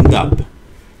get warmed up.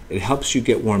 It helps you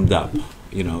get warmed up.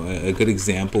 You know, a good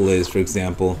example is, for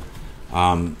example,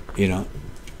 lesson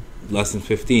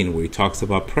 15, where he talks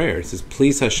about prayer. He says,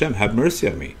 please Hashem, have mercy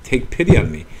on me. Take pity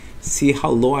on me. See how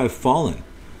low I've fallen.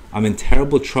 I'm in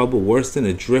terrible trouble, worse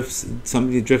than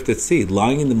somebody adrift at sea,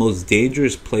 lying in the most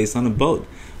dangerous place on a boat.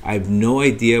 I have no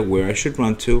idea where I should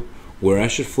run to, where I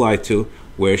should fly to,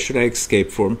 where should I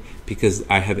escape from, because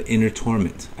I have inner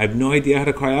torment. I have no idea how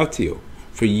to cry out to you.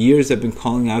 For years I've been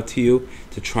calling out to you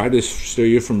to try to stir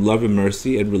you from love and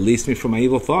mercy and release me from my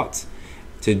evil thoughts,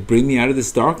 to bring me out of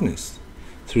this darkness.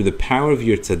 Through the power of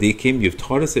your tzaddikim, you've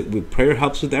taught us that prayer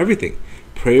helps with everything.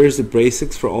 Prayer is the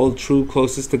basics for all true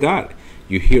closest to God.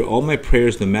 You hear all my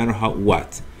prayers no matter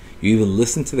what. You even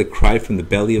listen to the cry from the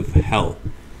belly of hell.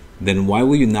 Then why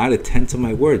will you not attend to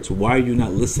my words? Why are you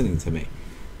not listening to me?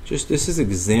 This is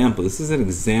an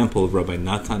example of Rabbi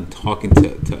Natan talking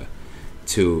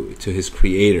to his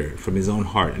Creator from his own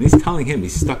heart, and he's telling him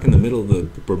he's stuck in the middle of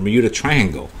the Bermuda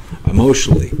Triangle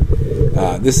emotionally.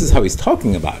 This is how he's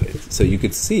talking about it. So you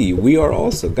could see we are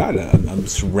also God. I'm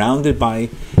surrounded by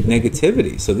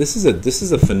negativity. So this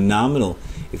is a phenomenal.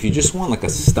 If you just want like a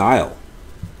style,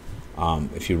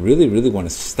 if you really want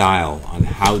a style on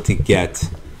how to get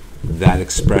that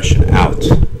expression out,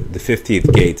 the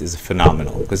 50th gate is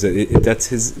phenomenal, because that's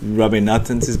his Rabbi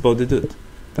Natan's Hitbodedut.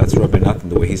 That's Rabbi Natan,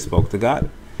 the way he spoke to God.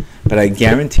 But I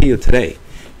guarantee you today,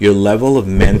 your level of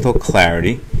mental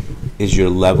clarity is your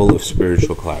level of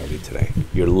spiritual clarity today.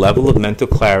 Your level of mental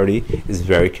clarity is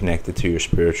very connected to your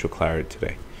spiritual clarity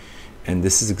today. And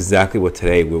this is exactly what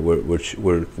today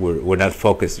we're not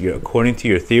focused. According to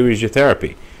your theory is your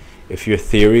therapy. If your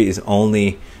theory is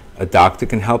only a doctor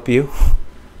can help you,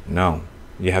 no.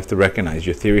 You have to recognize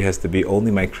your theory has to be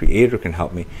only my Creator can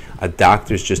help me. A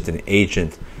doctor is just an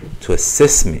agent to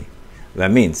assist me. That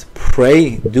means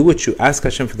pray, do what you ask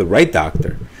Hashem for the right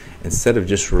doctor, instead of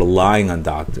just relying on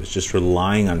doctors, just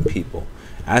relying on people.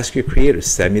 Ask your Creator,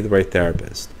 send me the right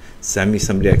therapist. Send me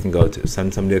somebody I can go to.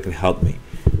 Send somebody that can help me.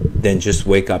 Then just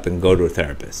wake up and go to a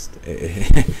therapist.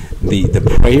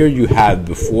 The prayer you have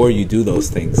before you do those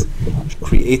things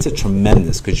creates a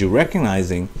tremendous, because you're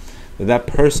recognizing that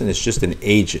person is just an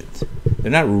agent.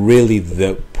 They're not really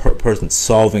the person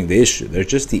solving the issue. They're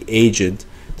just the agent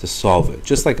to solve it.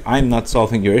 Just like I'm not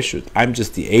solving your issue. I'm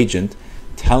just the agent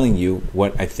telling you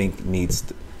what I think needs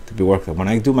to be worked on. When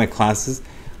I do my classes,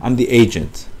 I'm the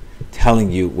agent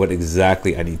telling you what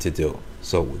exactly I need to do.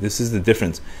 So this is the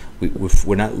difference.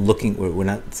 We're not looking.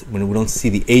 When we don't see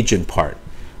the agent part,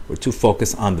 we're too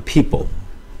focused on the people.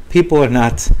 People are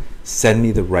not send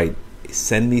me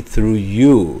through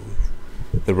you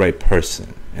the right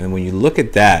person. And when you look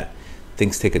at that,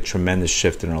 things take a tremendous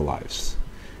shift in our lives.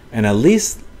 And at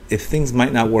least if things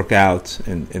might not work out,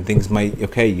 and things might,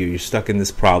 okay, you're stuck in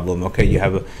this problem, okay, you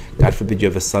have God forbid you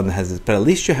have a son that has this, but at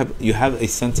least you have a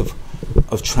sense of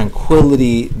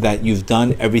tranquility that you've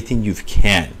done everything you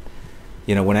can.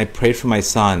 You know, when I prayed for my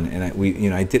son, and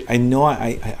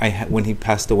when he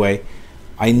passed away,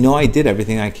 I know I did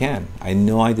everything I can. I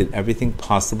know I did everything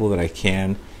possible that I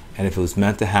can, and if it was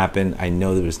meant to happen, I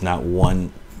know there was not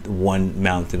one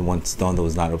mountain, one stone that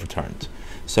was not overturned.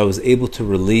 So I was able to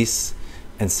release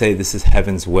and say, this is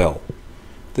heaven's will.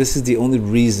 This is the only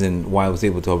reason why I was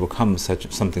able to overcome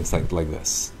something like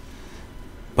this.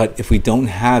 But if we don't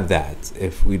have that,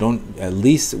 if we don't, at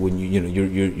least when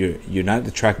you're not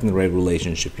attracting the right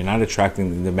relationship, you're not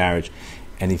attracting the marriage,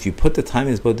 and if you put the time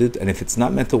in Hitbodedut, and if it's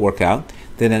not meant to work out,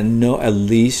 then at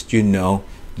least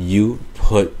you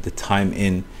put the time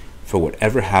in for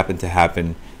whatever happened to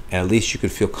happen, and at least you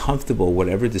could feel comfortable.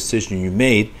 Whatever decision you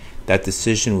made, that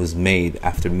decision was made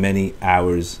after many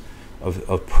hours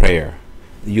of prayer.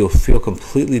 You'll feel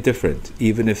completely different,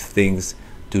 even if things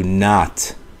do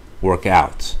not work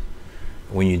out.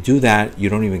 When you do that, you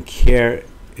don't even care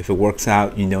if it works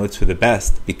out. You know it's for the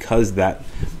best, because that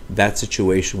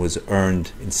situation was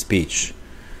earned in speech,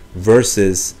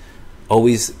 versus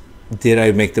always, did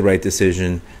I make the right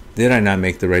decision? Did I not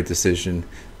make the right decision?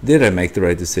 Did I make the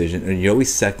right decision? And you're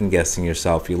always second guessing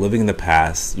yourself. You're living in the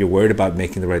past. You're worried about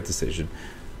making the right decision.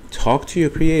 Talk to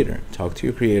your Creator. Talk to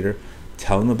your Creator.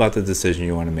 Tell him about the decision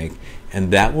you want to make,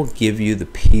 and that will give you the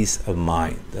peace of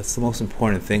mind. That's the most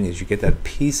important thing, is you get that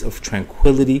peace of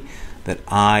tranquility that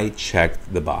I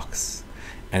checked the box.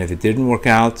 And if it didn't work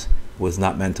out, it was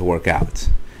not meant to work out.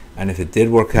 And if it did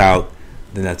work out,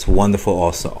 then that's wonderful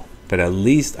also. But at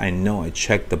least I know I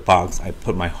checked the box. I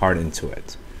put my heart into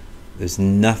it. There's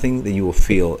nothing that you will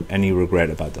feel any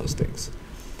regret about those things.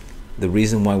 The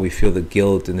reason why we feel the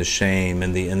guilt and the shame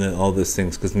and all those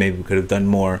things, because maybe we could have done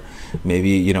more.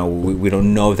 Maybe we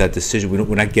don't know that decision.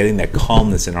 We're not getting that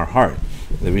calmness in our heart.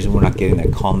 The reason we're not getting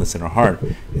that calmness in our heart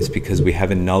is because we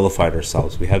haven't nullified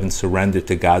ourselves. We haven't surrendered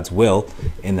to God's will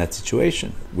in that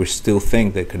situation. We still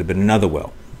think there could have been another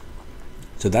will.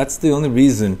 So that's the only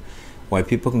reason why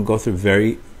people can go through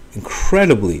very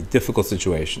incredibly difficult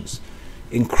situations,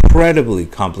 incredibly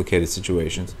complicated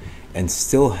situations, and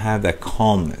still have that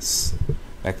calmness.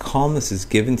 That calmness is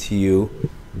given to you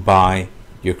by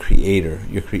your Creator.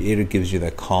 Your Creator gives you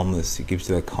that calmness. He gives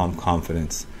you that calm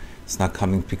confidence. It's not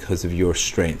coming because of your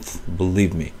strength,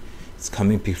 believe me. It's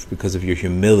coming because of your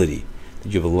humility,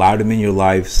 that you've allowed Him in your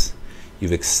lives,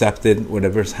 you've accepted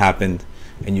whatever's happened,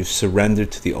 and you've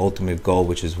surrendered to the ultimate goal,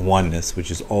 which is oneness,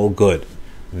 which is all good.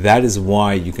 That is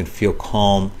why you can feel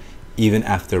calm even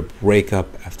after a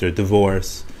breakup, after a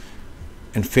divorce.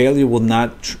 And failure will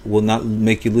not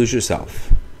make you lose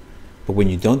yourself. But when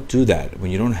you don't do that, when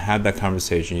you don't have that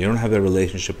conversation, you don't have that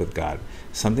relationship with God,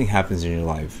 something happens in your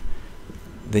life,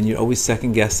 then you're always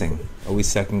second guessing,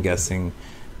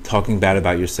 talking bad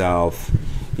about yourself,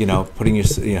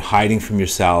 hiding from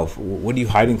yourself. What are you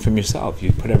hiding from yourself?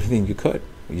 You put everything you could.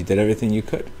 You did everything you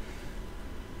could.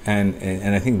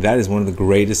 And I think that is one of the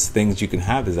greatest things you can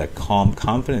have, is that calm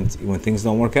confidence when things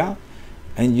don't work out.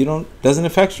 And doesn't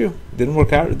affect you. Didn't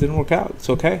work out, it didn't work out. It's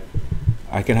okay.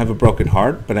 I can have a broken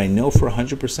heart, but I know for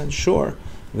 100% sure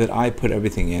that I put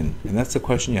everything in. And that's the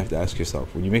question you have to ask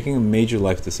yourself. When you're making a major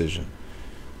life decision,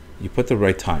 you put the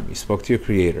right time, you spoke to your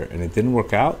Creator, and it didn't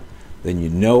work out, then you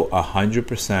know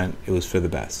 100% it was for the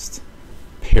best.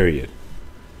 Period.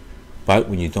 But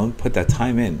when you don't put that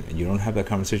time in, and you don't have that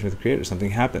conversation with the Creator,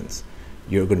 something happens.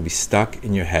 You're going to be stuck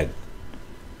in your head,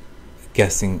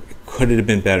 guessing, could it have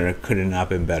been better, could it not have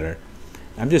been better?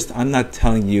 I'm not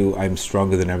telling you I'm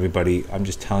stronger than everybody. I'm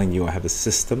just telling you I have a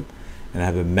system, and I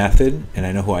have a method, and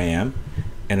I know who I am,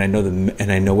 and I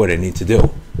know what I need to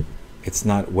do. It's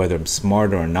not whether I'm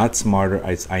smarter or not smarter.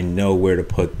 I know where to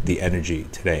put the energy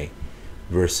today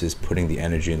versus putting the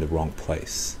energy in the wrong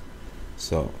place.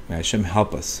 So may Hashem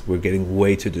help us. We're getting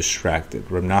way too distracted.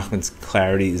 Reb Nachman's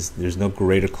clarity there's no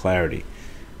greater clarity.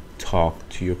 Talk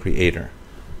to your Creator.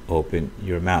 Open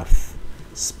your mouth.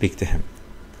 Speak to Him.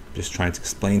 I'm just trying to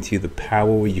explain to you the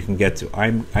power where you can get to.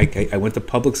 I went to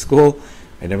public school.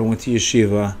 I never went to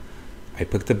yeshiva. I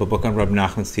picked up a book on Reb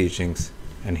Nachman's teachings,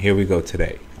 and here we go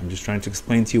today. I'm just trying to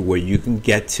explain to you where you can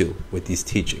get to with these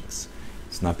teachings.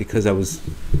 It's not because I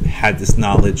had this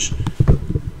knowledge.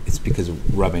 It's because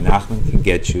Rabbi Nachman can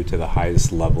get you to the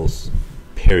highest levels,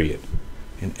 period,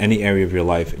 in any area of your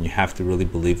life, and you have to really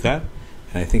believe that.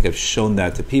 And I think I've shown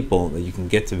that to people, that you can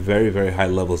get to very, very high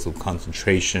levels of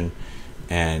concentration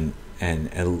and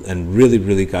really,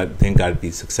 really thank God,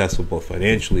 be successful both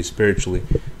financially, spiritually,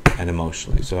 and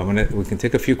emotionally. So we can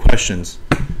take a few questions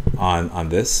on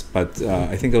this, but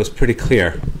I think it was pretty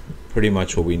clear, pretty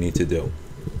much what we need to do.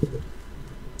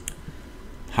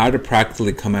 How to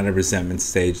practically come out of resentment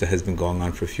stage that has been going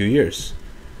on for a few years.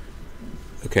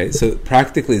 Okay, so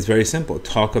practically it's very simple.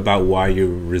 Talk about why you're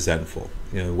resentful.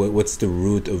 What's the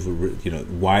root of,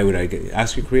 why would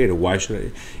ask your Creator, why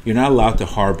should I? You're not allowed to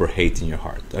harbor hate in your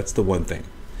heart. That's the one thing.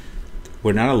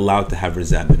 We're not allowed to have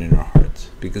resentment in our heart.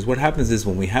 Because what happens is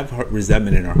when we have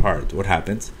resentment in our heart, what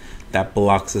happens? That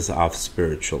blocks us off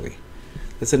spiritually.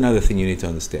 That's another thing you need to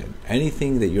understand.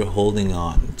 Anything that you're holding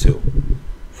on to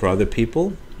for other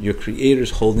people, your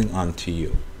Creator's holding on to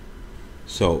you.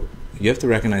 So you have to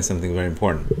recognize something very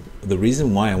important. The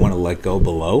reason why I want to let go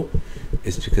below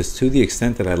is because to the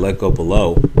extent that I let go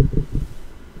below,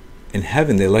 in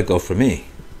heaven they let go for me.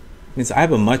 It means I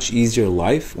have a much easier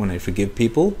life when I forgive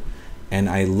people and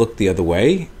I look the other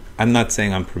way. I'm not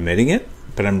saying I'm permitting it,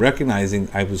 but I'm recognizing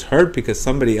I was hurt because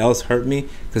somebody else hurt me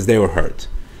because they were hurt.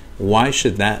 Why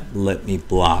should that let me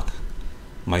block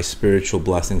my spiritual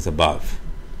blessings above?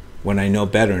 When I know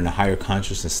better in a higher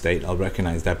consciousness state, I'll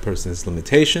recognize that person's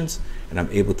limitations and I'm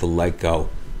able to let go,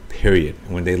 period.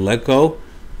 And when they let go,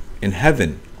 in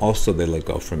heaven, also they let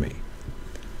go from me.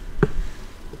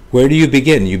 Where do you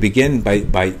begin? You begin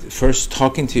by first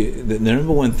talking to... The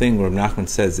number one thing where Nachman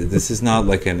says, this is not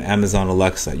like an Amazon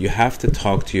Alexa. You have to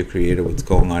talk to your Creator what's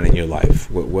going on in your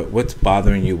life. What's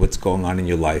bothering you, what's going on in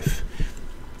your life.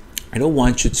 I don't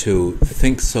want you to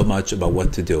think so much about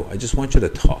what to do. I just want you to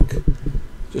talk.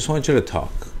 Just want you to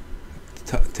talk.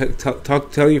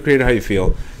 Tell your Creator how you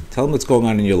feel. Tell Him what's going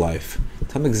on in your life.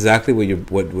 Tell Him exactly where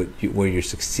you're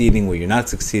succeeding, where you're not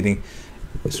succeeding.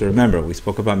 So remember, we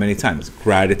spoke about many times,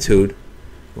 gratitude.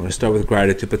 You want to start with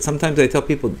gratitude. But sometimes I tell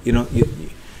people,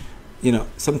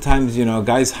 sometimes, a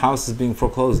guy's house is being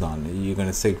foreclosed on. You're going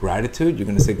to say gratitude. You're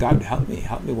going to say, God, help me.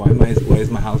 Why is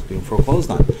my house being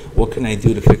foreclosed on? What can I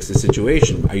do to fix the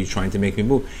situation? Are you trying to make me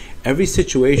move? Every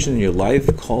situation in your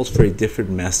life calls for a different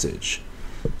message.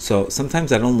 So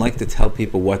sometimes I don't like to tell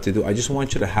people what to do. I just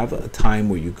want you to have a time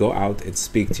where you go out and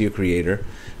speak to your Creator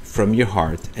from your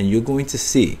heart, and you're going to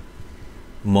see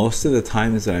most of the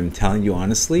times that I'm telling you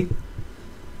honestly,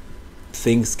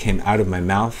 things came out of my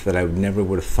mouth that I never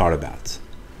would have thought about.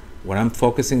 What I'm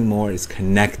focusing more is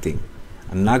connecting.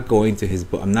 I'm not going to His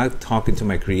book. I'm not talking to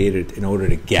my Creator in order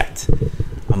to get.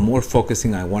 I'm more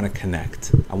focusing, I want to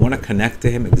connect. I want to connect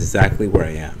to Him exactly where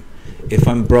I am. If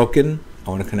I'm broken,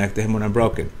 I want to connect to Him when I'm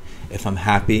broken. If I'm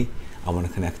happy, I want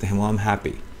to connect to Him while I'm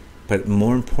happy. But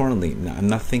more importantly, I'm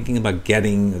not thinking about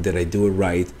getting, did I do it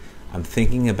right? I'm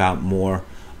thinking about more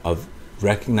of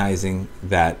recognizing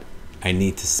that I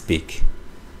need to speak.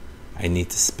 I need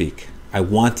to speak. I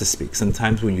want to speak.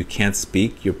 Sometimes when you can't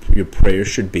speak, your prayer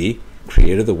should be,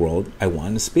 Creator of the world, I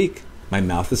want to speak. My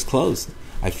mouth is closed.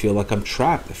 I feel like I'm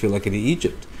trapped. I feel like in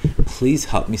Egypt. Please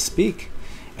help me speak.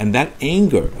 And that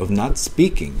anger of not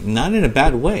speaking, not in a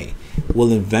bad way,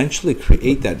 will eventually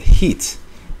create that heat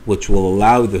which will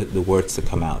allow the words to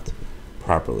come out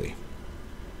properly.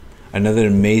 Another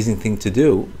amazing thing to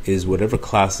do is whatever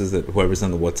classes that whoever's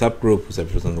on the WhatsApp group,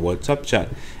 whoever's on the WhatsApp chat,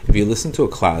 if you listen to a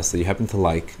class that you happen to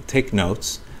like, take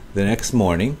notes. The next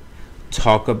morning,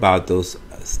 talk about those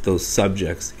those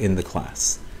subjects in the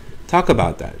class. Talk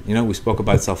about that. We spoke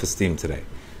about self-esteem today.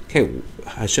 Okay,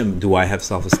 Hashem, do I have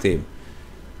self-esteem?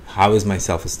 How is my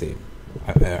self-esteem?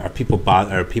 Are people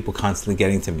constantly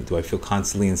getting to me? Do I feel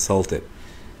constantly insulted?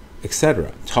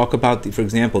 Etc. Talk about, for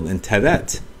example, in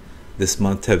Tevet. This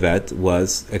month, Tevet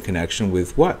was a connection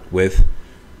with what? With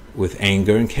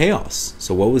anger and chaos.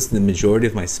 So what was the majority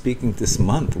of my speaking this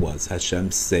month was,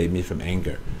 Hashem, save me from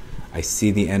anger. I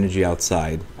see the energy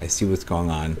outside. I see what's going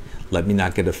on. Let me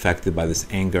not get affected by this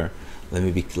anger. Let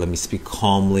me speak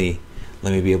calmly.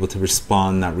 Let me be able to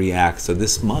respond, not react. So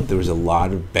this month there was a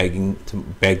lot of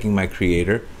begging my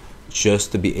Creator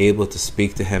just to be able to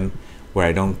speak to Him where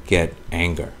I don't get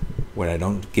anger, where I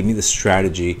don't give me the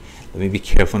strategy. Let me be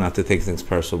careful not to take things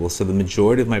personal. So the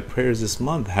majority of my prayers this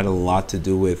month had a lot to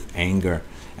do with anger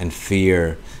and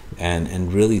fear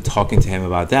and really talking to Him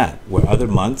about that. Where other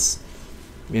months,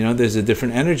 there's a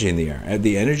different energy in the air.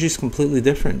 The energy is completely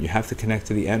different. You have to connect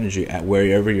to the energy at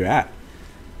wherever you're at.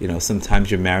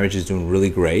 Sometimes your marriage is doing really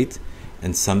great,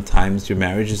 and sometimes your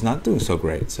marriage is not doing so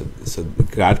great. So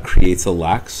God creates a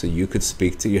lack so you could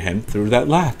speak to Him through that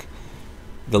lack.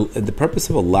 The purpose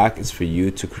of a lack is for you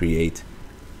to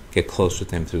get closer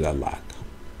to Him through that lack.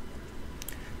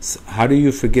 So how do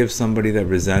you forgive somebody that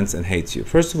resents and hates you?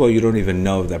 First of all, you don't even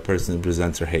know if that person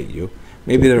resents or hates you.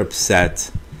 Maybe they're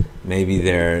upset. Maybe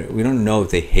we don't know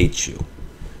if they hate you.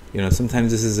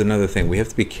 Sometimes this is another thing. We have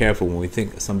to be careful when we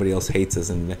think somebody else hates us,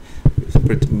 and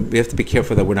we have to be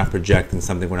careful that we're not projecting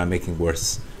something we're not making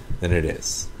worse than it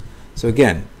is. So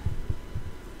again,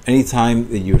 anytime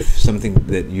that you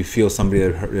feel somebody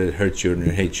that hurts you and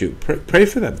hates you, pray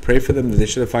for them. Pray for them that they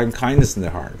should find kindness in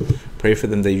their heart. Pray for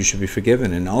them that you should be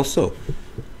forgiven. And also,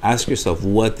 ask yourself,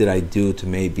 what did I do to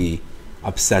maybe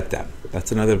upset them?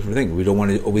 That's another thing. We don't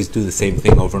want to always do the same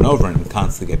thing over and over and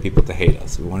constantly get people to hate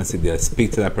us. We want to say,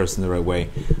 speak to that person the right way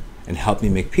and help me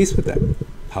make peace with them.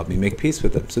 Help me make peace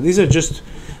with them. So these are just,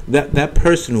 that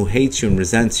person who hates you and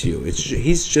resents you,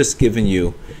 he's just giving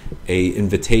you an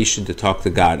invitation to talk to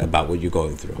God about what you're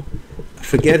going through.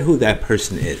 Forget who that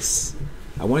person is.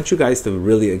 I want you guys to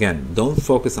really, again, don't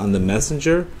focus on the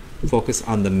messenger, focus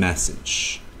on the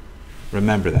message.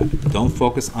 Remember that. Don't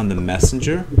focus on the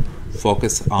messenger,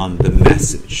 focus on the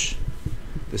message.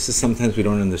 This is sometimes we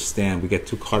don't understand. We get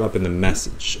too caught up in the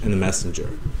message and the messenger.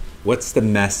 What's the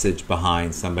message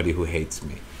behind somebody who hates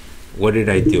me? What did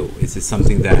I do? Is it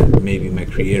something that maybe my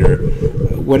Creator,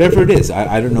 whatever it is,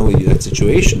 I don't know what that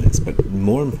situation is, but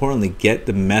more importantly, get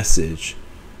the message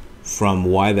from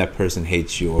why that person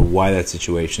hates you or why that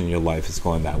situation in your life is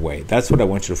going that way. That's what I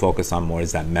want you to focus on more,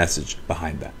 is that message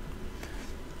behind that.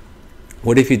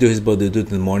 What if you do Hitbodedut in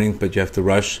the morning, but you have to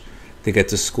rush to get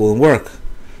to school and work?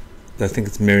 I think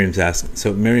it's Miriam's asking.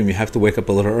 So Miriam, you have to wake up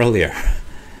a little earlier.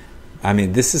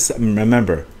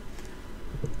 Remember,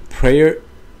 prayer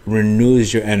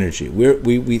renews your energy.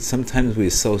 We sometimes we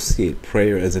associate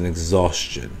prayer as an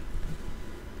exhaustion.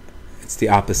 It's the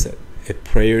opposite. If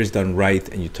prayer is done right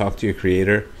and you talk to your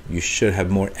Creator, you should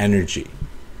have more energy.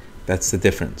 That's the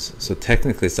difference. So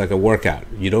technically, it's like a workout.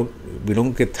 We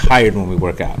don't get tired when we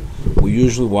work out. We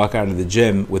usually walk out of the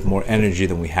gym with more energy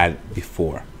than we had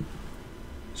before.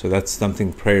 So that's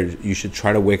something prayer. You should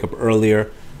try to wake up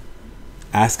earlier.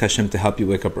 Ask Hashem to help you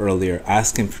wake up earlier.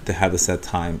 Ask Him to have a set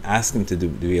time. Ask Him to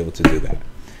be able to do that.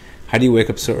 How do you wake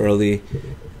up so early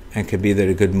and can be in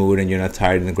a good mood and you're not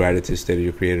tired in the gratitude state of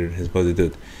your Creator, His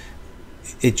Hitbodedut?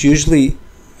 It usually,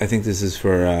 I think this is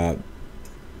for,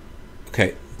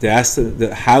 they ask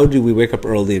how do we wake up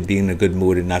early and be in a good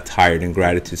mood and not tired in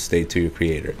gratitude state to your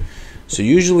Creator? So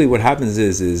usually what happens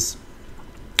is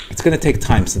it's going to take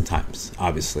time sometimes,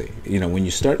 obviously.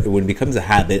 When it becomes a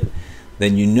habit,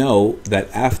 then you know that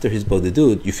after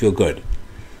Hitbodedut, you feel good.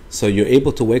 So you're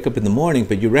able to wake up in the morning,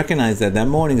 but you recognize that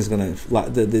morning is going to,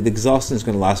 the exhaustion is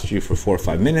going to last you for 4 or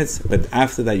 5 minutes, but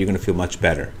after that, you're going to feel much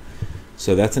better.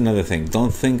 So that's another thing.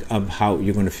 Don't think of how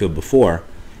you're going to feel before.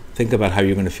 Think about how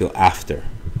you're going to feel after.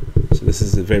 So this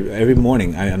is every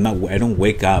morning. I don't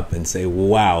wake up and say,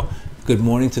 "Wow, good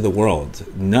morning to the world."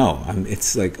 No,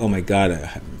 it's like, "Oh my God,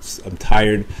 I'm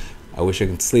tired. I wish I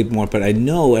could sleep more." But I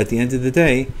know at the end of the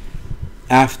day,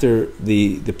 after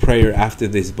the prayer, after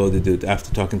this Hitbodedut,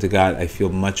 after talking to God, I feel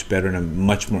much better and I'm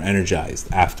much more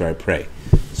energized after I pray.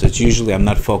 So it's usually I'm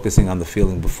not focusing on the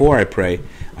feeling before I pray.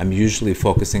 I'm usually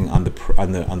focusing on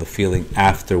the feeling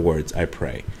afterwards I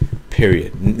pray.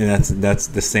 Period. And that's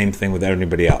the same thing with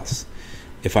everybody else.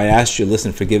 If I ask you,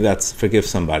 listen, forgive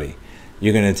somebody,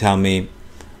 you're going to tell me,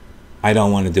 I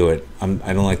don't want to do it.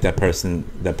 I don't like that person.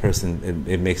 That person,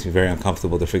 it makes me very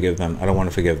uncomfortable to forgive them. I don't want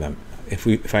to forgive them.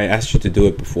 if I asked you to do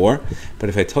it before, but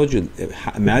if I told you,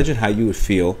 imagine how you would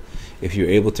feel if you're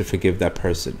able to forgive that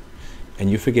person, and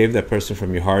you forgave that person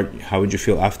from your heart. How would you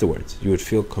feel afterwards? You would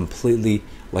feel completely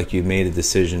like you made a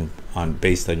decision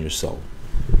based on your soul.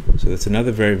 So that's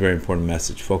another very, very important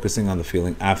message, focusing on the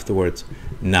feeling afterwards,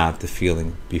 not the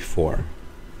feeling before.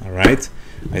 All right?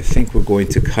 I think we're going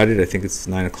to cut it. I think it's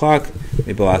 9 o'clock.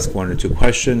 Maybe I'll ask 1 or 2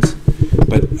 questions.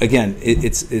 But again,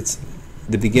 it's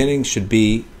the beginning should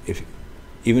be,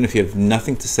 even if you have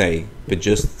nothing to say, but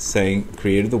just saying,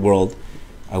 Creator of the world,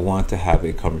 I want to have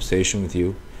a conversation with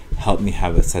you. Help me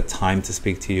have a set time to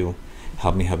speak to you.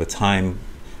 Help me have a time.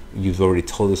 You've already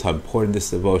told us how important this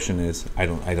devotion is. I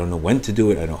don't know when to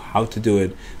do it. I don't know how to do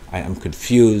it. I'm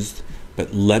confused.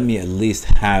 But let me at least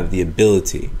have the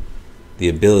ability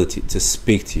to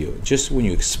speak to you. Just when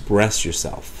you express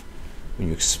yourself,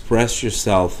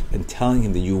 and telling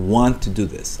him that you want to do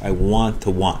this, I want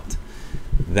to want,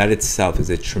 that itself is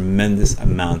a tremendous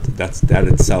amount. That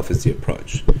itself is the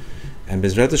approach. And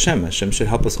Bezrat Hashem should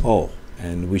help us all.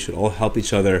 And we should all help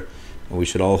each other. And we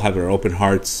should all have our open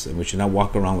hearts, and we should not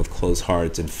walk around with closed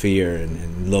hearts and fear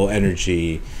and low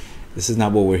energy. This is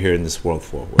not what we're here in this world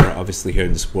for. We're obviously here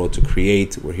in this world to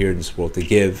create. We're here in this world to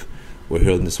give. We're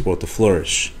here in this world to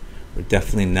flourish. We're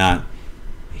definitely not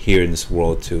here in this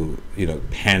world to,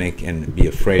 panic and be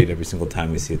afraid every single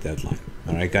time we see a deadline.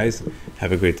 All right, guys?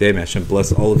 Have a great day. May Hashem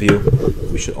bless all of you.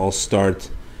 We should all start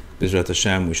B'ezrat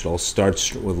Hashem. We should all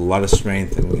start with a lot of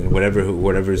strength, and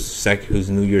who's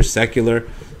New Year's secular,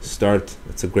 start.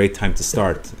 It's a great time to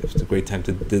start. It's a great time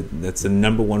to. That's the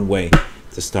number one way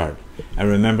to start. And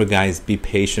remember, guys, be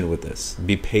patient with this.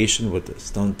 Be patient with this.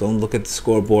 Don't look at the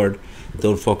scoreboard.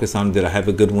 Don't focus on, did I have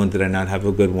a good one? Did I not have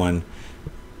a good one?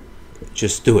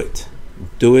 Just do it.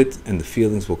 Do it, and the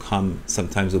feelings will come.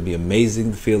 Sometimes it'll be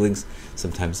amazing, the feelings.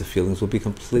 Sometimes the feelings will be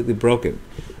completely broken.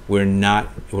 We're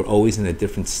always in a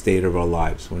different state of our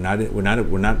lives. We're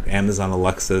not Amazon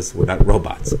Alexas. We're not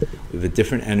robots. We have a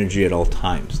different energy at all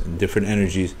times, and different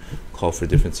energies call for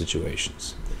different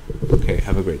situations. Okay,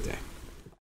 have a great day.